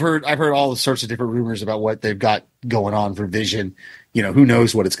 I've heard all sorts of different rumors about what they've got going on for Vision. Who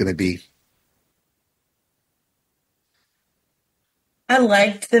knows what it's going to be. I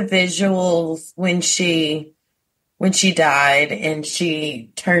liked the visuals when she died and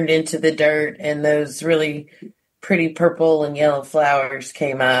she turned into the dirt and those really pretty purple and yellow flowers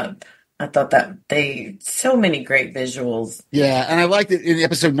came up. I thought that so many great visuals. Yeah, and I like that in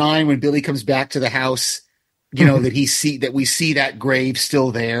episode 9 when Billy comes back to the house, you know, that we see that grave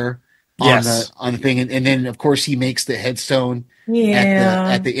still there on Yes. the thing, and then of course he makes the headstone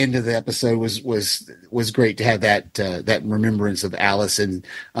at the end of the episode was great to have that remembrance of Alice and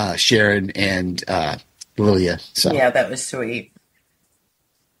Sharon and Lilia. So yeah, that was sweet.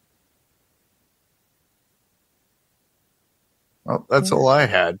 Well, that's all I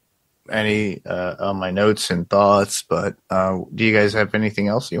had. Any on my notes and thoughts, but do you guys have anything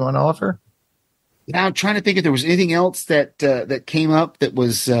else you want to offer? now I'm trying to think if there was anything else that came up that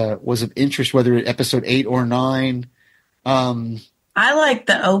was of interest, whether episode 8 or 9. I like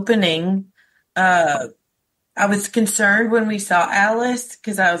the opening. I was concerned when we saw Alice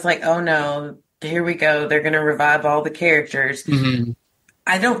because I was like, oh no, here we go. They're going to revive all the characters. Mm-hmm.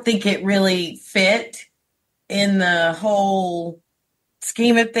 I don't think it really fit in the whole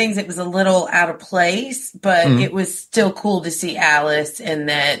scheme of things. It was a little out of place, but it was still cool to see Alice, and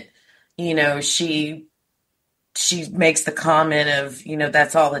that, you know, she makes the comment of, you know,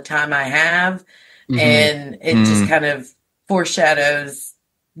 that's all the time I have. And it just kind of foreshadows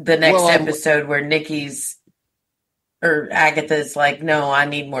the next episode where Agatha's like, no, I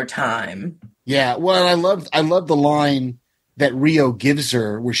need more time. Yeah. Well, I love the line that Rio gives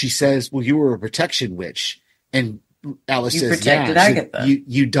her where she says, well, you were a protection witch. And Alice says, protected yeah, Agatha.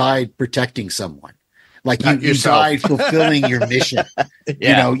 You died protecting someone. Like you yourself. died fulfilling your mission.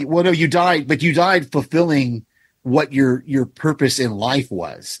 Yeah. You know, well, no, you died fulfilling what your purpose in life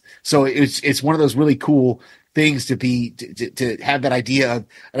was. So it's one of those really cool things to have that idea of.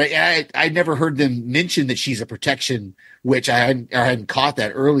 And I never heard them mention that she's a protection witch. I hadn't caught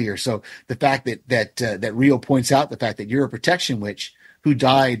that earlier. So the fact that Rio points out the fact that you're a protection witch who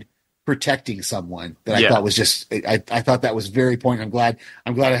died protecting someone, that I thought was just, I thought that was very poignant.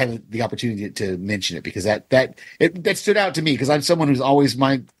 I'm glad I had the opportunity to mention it, because that stood out to me, because I'm someone who's always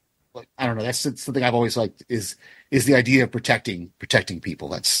I don't know, that's something I've always liked is the idea of protecting people.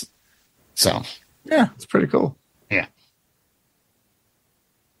 That's so. Yeah, it's pretty cool. Yeah.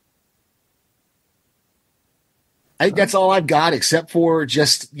 I think that's all I've got, except for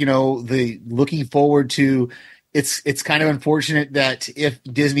just, you know, the looking forward to. It's kind of unfortunate that if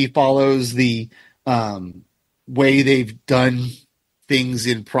Disney follows the way they've done things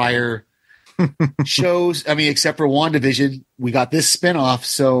in prior shows, I mean, except for WandaVision, we got this spinoff,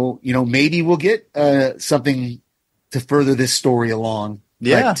 so, you know, maybe we'll get something to further this story along.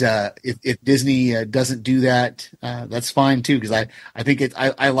 Yeah. But if Disney doesn't do that, that's fine too, because I think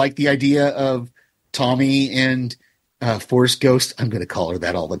I like the idea of Tommy and Force Ghost, I'm going to call her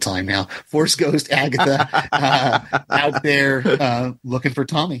that all the time now, Force Ghost Agatha out there looking for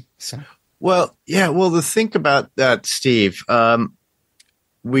Tommy. So. Well, yeah. Well, to think about that, Steve,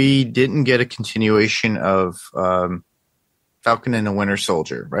 we didn't get a continuation of Falcon and the Winter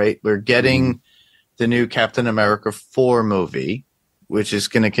Soldier, right? We're getting the new Captain America 4 movie, which is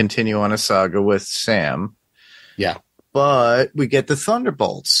going to continue on a saga with Sam. Yeah. But we get the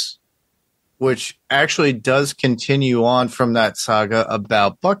Thunderbolts, which actually does continue on from that saga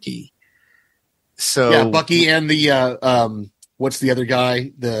about Bucky. So yeah, Bucky and the what's the other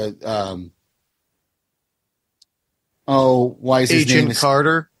guy? Why is his name Agent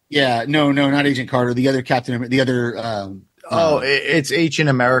Carter? Yeah, no, not Agent Carter. The other Captain, the other. It's Agent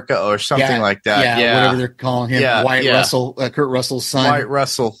America or something like that. Yeah, whatever they're calling him. Yeah, Wyatt Russell, Kurt Russell's son. Wyatt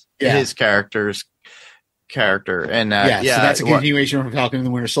Russell, his character, and so that's a continuation from Falcon and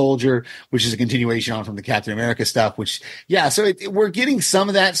the Winter Soldier, which is a continuation on from the Captain America stuff. Which, so we're getting some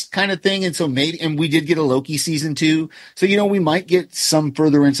of that kind of thing, and so and we did get a Loki season 2, so you know we might get some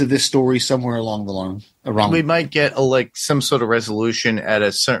furtherance of this story somewhere along the line. We might get some sort of resolution at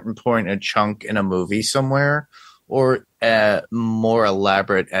a certain point, a chunk in a movie somewhere, or a more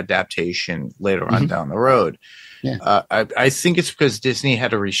elaborate adaptation later on down the road. Yeah. I think it's because Disney had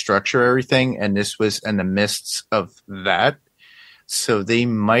to restructure everything, and this was in the midst of that. So they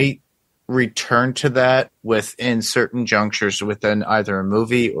might return to that within certain junctures within either a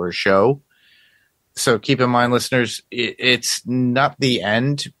movie or a show. So keep in mind, listeners, it's not the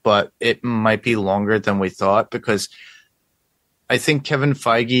end, but it might be longer than we thought, because I think Kevin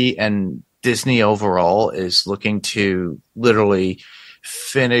Feige and Disney overall is looking to literally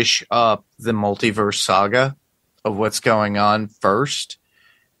finish up the multiverse saga of what's going on first,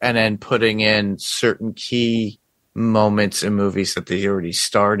 and then putting in certain key moments in movies that they already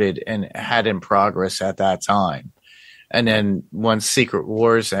started and had in progress at that time. And then once Secret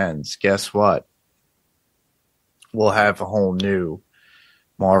Wars ends, guess what? We'll have a whole new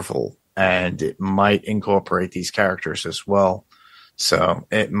Marvel, and it might incorporate these characters as well. So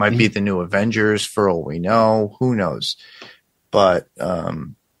it might be the new Avengers for all we know. Who knows? But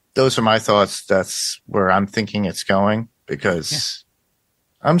those are my thoughts. That's where I'm thinking it's going, because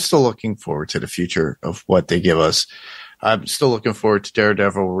I'm still looking forward to the future of what they give us. I'm still looking forward to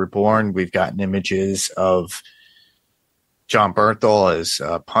Daredevil Reborn. We've gotten images of John Bernthal as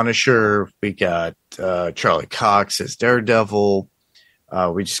Punisher. We got Charlie Cox as Daredevil.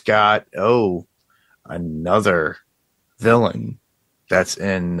 We just got, another villain that's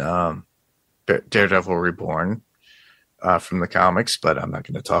in Daredevil Reborn from the comics, but I'm not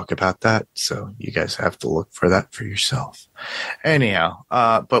going to talk about that. So you guys have to look for that for yourself. Anyhow,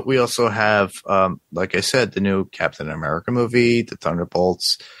 but we also have, like I said, the new Captain America movie, the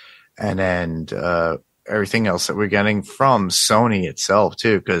Thunderbolts, and then everything else that we're getting from Sony itself,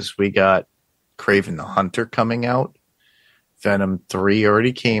 too, because we got Kraven the Hunter coming out. Venom 3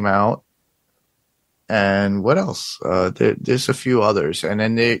 already came out. And what else? There's a few others. And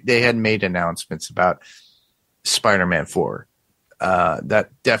then they had made announcements about Spider-Man 4. That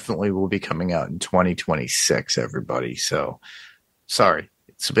definitely will be coming out in 2026, everybody. So, sorry,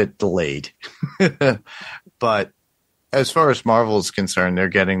 it's a bit delayed. But as far as Marvel is concerned, they're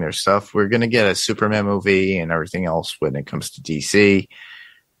getting their stuff. We're going to get a Superman movie and everything else when it comes to DC.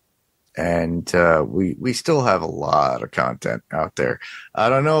 And we still have a lot of content out there. I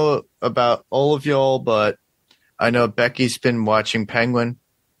don't know about all of y'all, but I know Becky's been watching Penguin.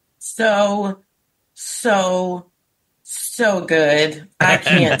 So good. I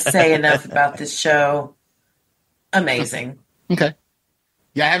can't say enough about this show. Amazing. Okay.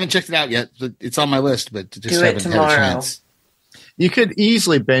 Yeah, I haven't checked it out yet. But it's on my list, but just Do it haven't had a tomorrow. chance. You could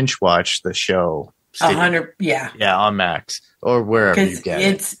easily binge watch the show. 100, yeah. Yeah, on Max or wherever you get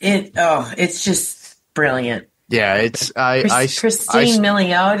it. It's just brilliant. Yeah, it's Christine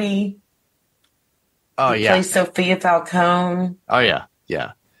Milioti. Oh yeah, plays Sophia Falcone. Oh yeah,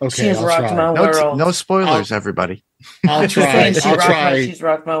 yeah. Okay, She has rocked my world. No spoilers, everybody. I'll try. She's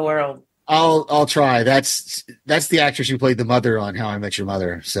rocked my world. I'll try. That's the actress who played the mother on How I Met Your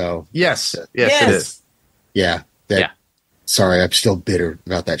Mother. So yes, it is. Yeah. Sorry, I'm still bitter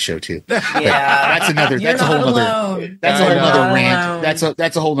about that show too. Yeah, that's another. That's a whole other. That's a whole other rant.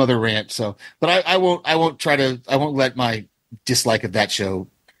 That's a whole other rant. So, but I won't let my dislike of that show.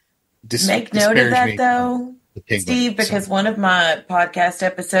 Make note of that though, Steve, because one of my podcast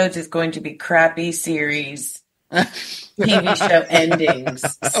episodes is going to be crappy series TV show endings.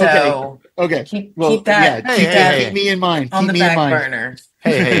 So okay. Keep that. Keep me in mind. On the back burner.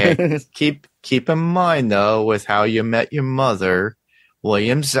 Hey. Keep in mind though, with How You Met Your Mother,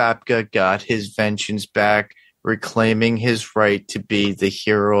 William Zabka got his vengeance back, reclaiming his right to be the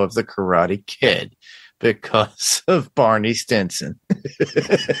hero of the Karate Kid because of Barney Stinson.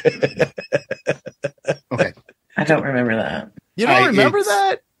 Okay. I don't remember that. You don't remember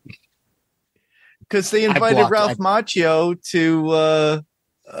that? Because they invited Ralph Macchio to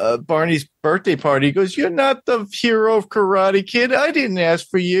Barney's birthday party. He goes, "You're not the hero of Karate Kid. I didn't ask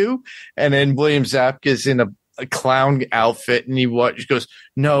for you." And then William Zabka's in a clown outfit, and he goes,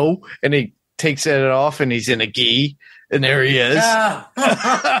 "No," and he takes it off, and he's in a gi, and there he is. I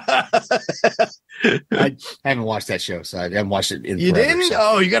haven't watched that show, so I haven't watched it. You forever, didn't? So.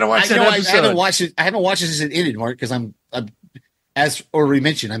 Oh, you got to watch that episode. I haven't watched it. I haven't watched it since it ended, Mark, because I'm as already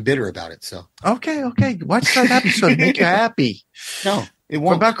mentioned, I'm bitter about it. So okay, watch that episode. Make you happy. No. It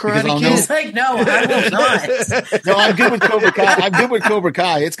won't. About Karate Kid? He's like, no, I will not. No, I'm good with Cobra Kai. I'm good with Cobra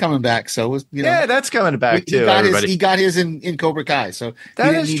Kai. It's coming back. So, yeah, that's coming back too. He got his in Cobra Kai. So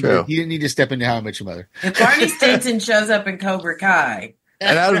that is true. He didn't need to step into How I Met Your Mother. If Barney Stinson shows up in Cobra Kai,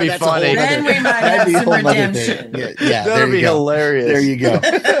 and that would be funny. Then we might have some redemption. Yeah, that would be hilarious. There you go.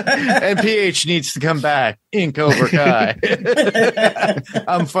 And PH needs to come back in Cobra Kai.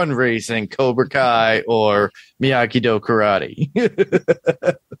 I'm fundraising Cobra Kai or Miyagi-Do Karate.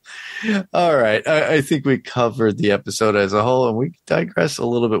 All right. I think we covered the episode as a whole, and we digress a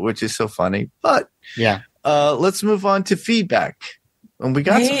little bit, which is so funny. But yeah, let's move on to feedback. And we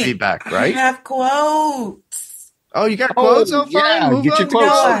got some feedback, right? I have quotes. Oh, you got quotes so far? Yeah, get your quotes.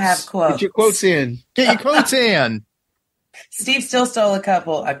 No, I have quotes. Get your quotes in. Get your quotes in. Steve still stole a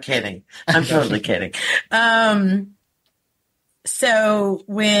couple. I'm kidding. I'm totally kidding. So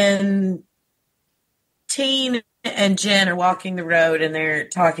when Teen and Jen are walking the road and they're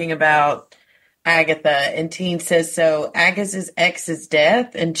talking about Agatha, and Teen says, "So Agatha's ex's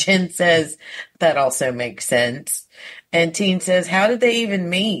death?" And Jen says, "That also makes sense." And Teen says, "How did they even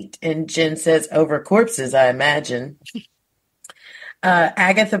meet?" And Jen says, "Over corpses, I imagine."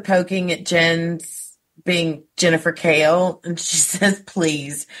 Agatha poking at Jen's being Jennifer Kale, and she says,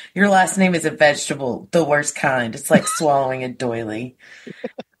 "Please, your last name is a vegetable, the worst kind. It's like swallowing a doily."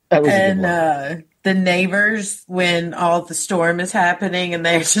 That was a good And one. the neighbors, when all the storm is happening, and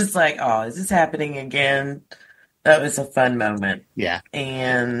they're just like, "Oh, is this happening again?" That was a fun moment. Yeah.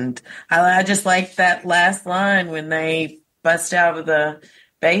 And I just like that last line when they bust out of the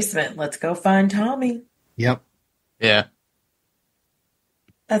basement. "Let's go find Tommy." Yep. Yeah.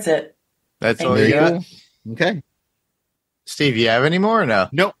 That's it. That's Thank all Very you got. cool. Okay. Steve, you have any more or no?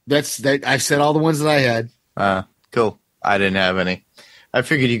 Nope. That. I've said all the ones that I had. Cool. I didn't have any. I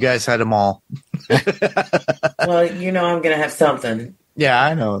figured you guys had them all. Well, I'm going to have something. Yeah,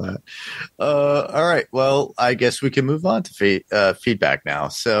 I know that. All right. Well, I guess we can move on to feedback now.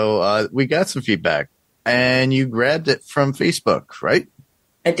 So we got some feedback, and you grabbed it from Facebook, right?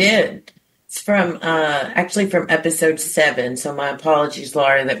 I did. It's from actually from episode 7. So my apologies,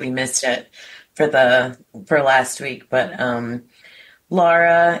 Laura, that we missed it for last week. But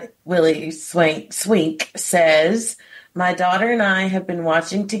Laura Willie Swink says, "My daughter and I have been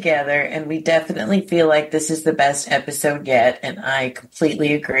watching together, and we definitely feel like this is the best episode yet. And I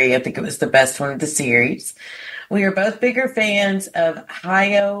completely agree. I think it was the best one of the series. We are both bigger fans of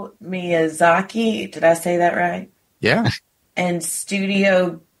Hayao Miyazaki. Did I say that right? Yeah. And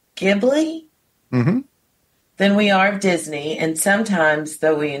Studio Ghibli than we are of Disney. And sometimes,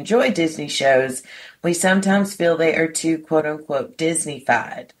 though we enjoy Disney shows, we sometimes feel they are too quote-unquote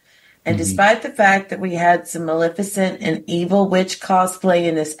Disney-fied. And despite the fact that we had some Maleficent and evil witch cosplay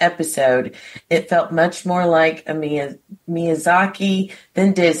in this episode, it felt much more like a Miyazaki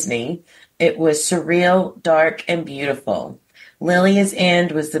than Disney. It was surreal, dark, and beautiful. Lilia's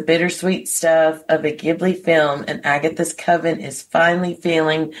end was the bittersweet stuff of a Ghibli film, and Agatha's coven is finally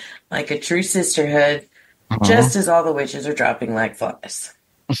feeling like a true sisterhood, just as all the witches are dropping like flies."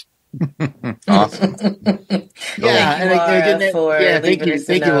 Awesome. Yeah, Thank you, Laura, for thank you, leaving us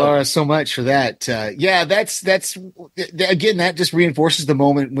a note. Laura, so much for that. That's again, that just reinforces the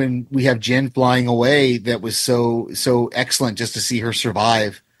moment when we have Jen flying away. That was so excellent just to see her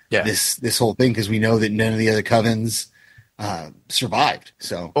survive this whole thing, because we know that none of the other covens survived.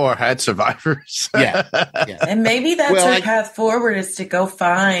 So or had survivors. yeah. And maybe that's our path forward, is to go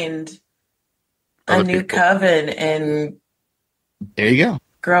find a new coven and there you go.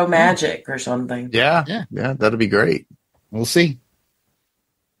 Grow magic or something. Yeah, that'll be great. We'll see.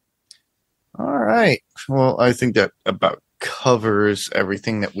 All right. Well, I think that about covers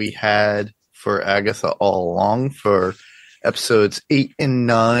everything that we had for Agatha All Along for episodes 8 and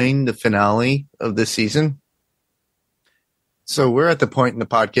 9, the finale of this season. So we're at the point in the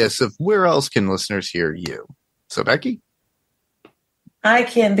podcast of where else can listeners hear you? So, Becky? I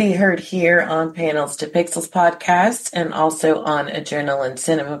can be heard here on Panels to Pixels podcast and also on Adrenaline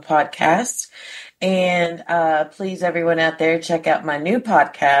Cinema podcast. And please, everyone out there, check out my new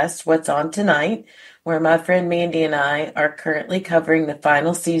podcast, What's On Tonight, where my friend Mandy and I are currently covering the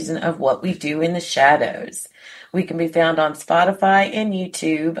final season of What We Do in the Shadows. We can be found on Spotify and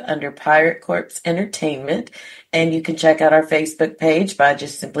YouTube under Pirate Corpse Entertainment. And you can check out our Facebook page by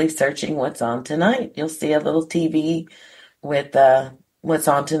just simply searching What's On Tonight. You'll see a little TV with What's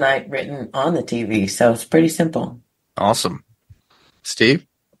On Tonight written on the TV. So it's pretty simple. Awesome. Steve?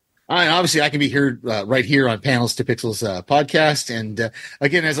 Obviously, I can be heard right here on Panels to Pixels podcast. And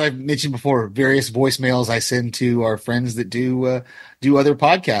again, as I've mentioned before, various voicemails I send to our friends that do other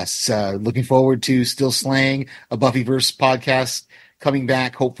podcasts. Looking forward to Still Slaying, a Buffyverse podcast coming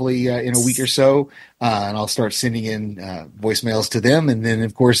back, hopefully in a week or so. And I'll start sending in voicemails to them. And then,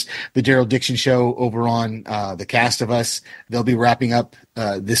 of course, the Daryl Dixon Show over on the Cast of Us. They'll be wrapping up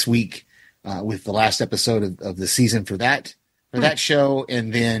this week with the last episode of the season for that show.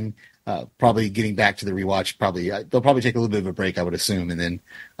 And then probably getting back to the rewatch. They'll probably take a little bit of a break, I would assume, and then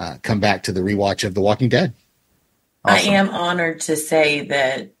come back to the rewatch of The Walking Dead. Awesome. I am honored to say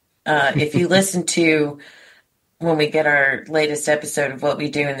that if you listen to when we get our latest episode of What We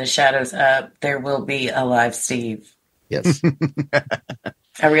Do in the Shadows up, there will be a live Steve. Yes.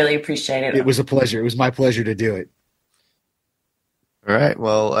 I really appreciate it. It was a pleasure. It was my pleasure to do it. All right.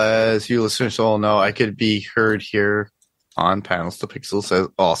 Well, as you listeners all know, I could be heard here on Panels to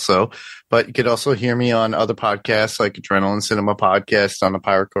Pixels also, but you could also hear me on other podcasts like Adrenaline Cinema Podcast on the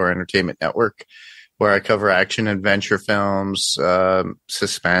Pirate Core Entertainment Network, where I cover action, adventure films,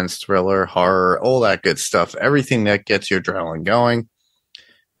 suspense, thriller, horror, all that good stuff. Everything that gets your adrenaline going.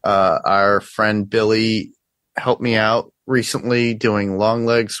 Our friend Billy helped me out recently doing Long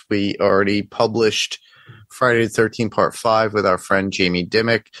Legs. We already published Friday the 13th Part 5 with our friend Jamie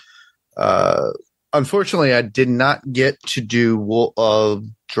Dimmick. Unfortunately, I did not get to do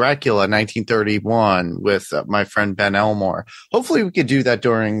Dracula 1931 with my friend Ben Elmore. Hopefully we could do that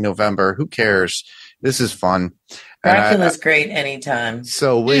during November. Who cares? This is fun. Dracula's great anytime.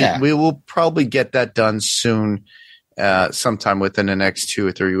 So we will probably get that done soon, sometime within the next 2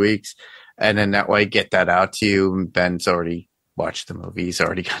 or 3 weeks. And then that way get that out to you. Ben's already watched the movie. He's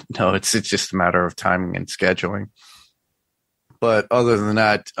already got notes. It's just a matter of timing and scheduling. But other than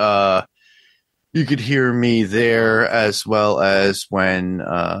that, you could hear me there, as well as when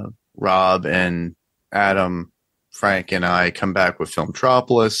Rob and Adam, Frank, and I come back with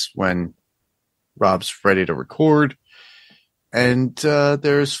Filmtropolis when Rob's ready to record. And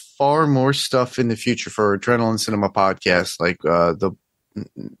there's far more stuff in the future for Adrenaline Cinema Podcast, like the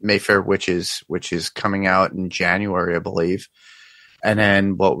Mayfair Witches, which is coming out in January, I believe. And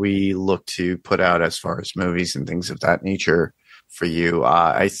then what we look to put out as far as movies and things of that nature for you.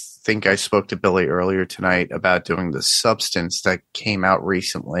 I think I spoke to Billy earlier tonight about doing The Substance that came out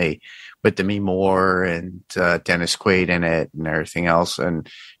recently with Demi Moore and Dennis Quaid in it and everything else. And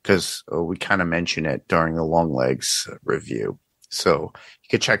because we kind of mentioned it during the Long Legs review. So you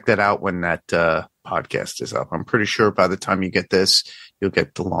can check that out when that podcast is up. I'm pretty sure by the time you get this, you'll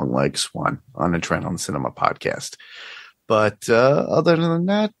get the Long Legs one on Adrenaline Cinema Podcast. But other than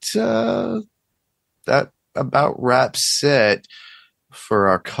that, that about wraps it for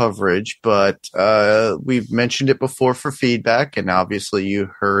our coverage. But we've mentioned it before for feedback, and obviously you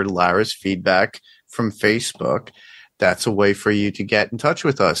heard Lara's feedback from Facebook. That's a way for you to get in touch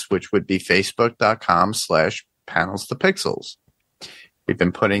with us, which would be facebook.com/panelstopixels. We've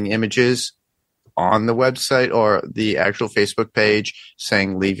been putting images on the website or the actual Facebook page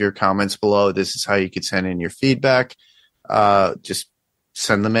saying, leave your comments below. This is how you could send in your feedback. Just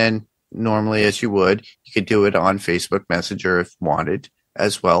send them in normally as you would. You could do it on Facebook Messenger if wanted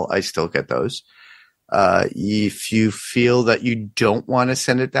as well. I still get those. If you feel that you don't want to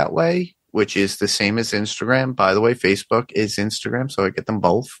send it that way, which is the same as Instagram, by the way, Facebook is Instagram, so I get them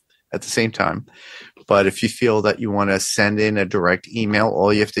both at the same time. But if you feel that you want to send in a direct email,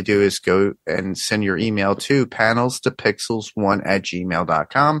 all you have to do is go and send your email to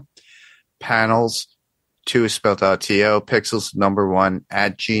panelstopixels1@gmail.com. Panels, 2 is spelled out T-O, pixels number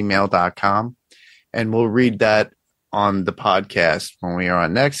 1@gmail.com. And we'll read that on the podcast when we are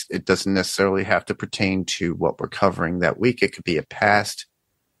on next. It doesn't necessarily have to pertain to what we're covering that week. It could be a past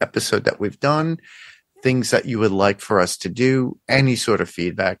episode that we've done, things that you would like for us to do, any sort of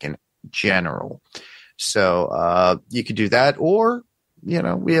feedback in general. So you could do that, or, you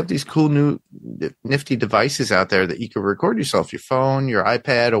know, we have these cool new nifty devices out there that you can record yourself, your phone, your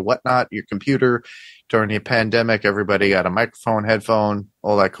iPad, or whatnot, your computer. During the pandemic, everybody got a microphone, headphone,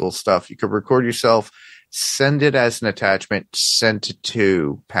 all that cool stuff. You could record yourself, send it as an attachment, send it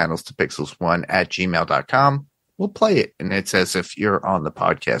to panelstopixels1@gmail.com. We'll play it, and it's as if you're on the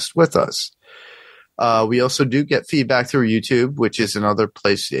podcast with us. We also do get feedback through YouTube, which is another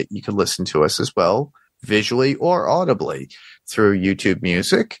place that you can listen to us as well, visually or audibly, through YouTube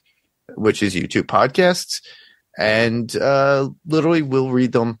Music, which is YouTube Podcasts. And literally, we'll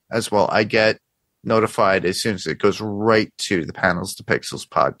read them as well. I get notified as soon as it goes right to the Panels to Pixels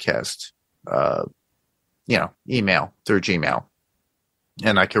podcast, email through Gmail,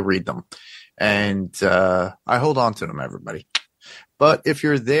 and I can read them. And I hold on to them, everybody. But if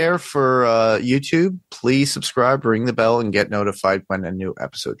you're there for YouTube, please subscribe, ring the bell, and get notified when a new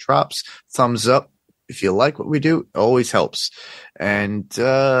episode drops. Thumbs up if you like what we do. It always helps. And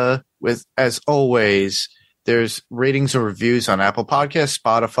as always, there's ratings and reviews on Apple Podcasts,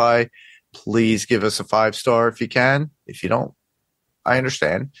 Spotify. Please give us a 5-star if you can. If you don't, I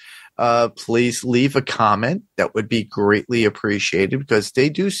understand. Please leave a comment. That would be greatly appreciated, because they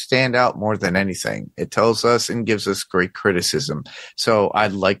do stand out more than anything. It tells us and gives us great criticism. So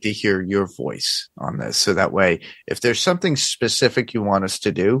I'd like to hear your voice on this. So that way, if there's something specific you want us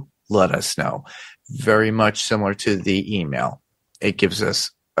to do, let us know. Very much similar to the email. It gives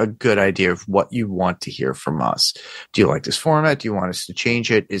us a good idea of what you want to hear from us. Do you like this format? Do you want us to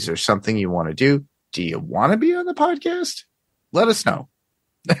change it? Is there something you want to do? Do you want to be on the podcast? Let us know.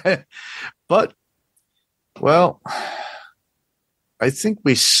 But, well, I think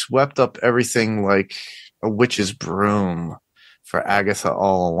we swept up everything like a witch's broom for Agatha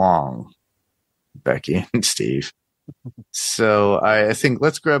All Along, Becky and Steve. So I think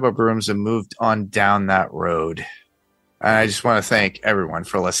let's grab our brooms and move on down that road. And I just want to thank everyone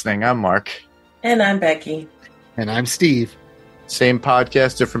for listening. I'm Mark. And I'm Becky. And I'm Steve. Same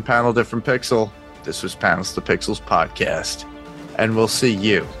podcast, different panel, different pixel. This was Panels to Pixels podcast. And we'll see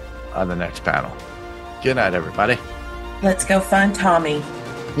you on the next panel. Good night, everybody. Let's go find Tommy.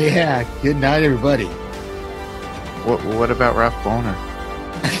 Yeah, good night, everybody. What about Ralph Boner?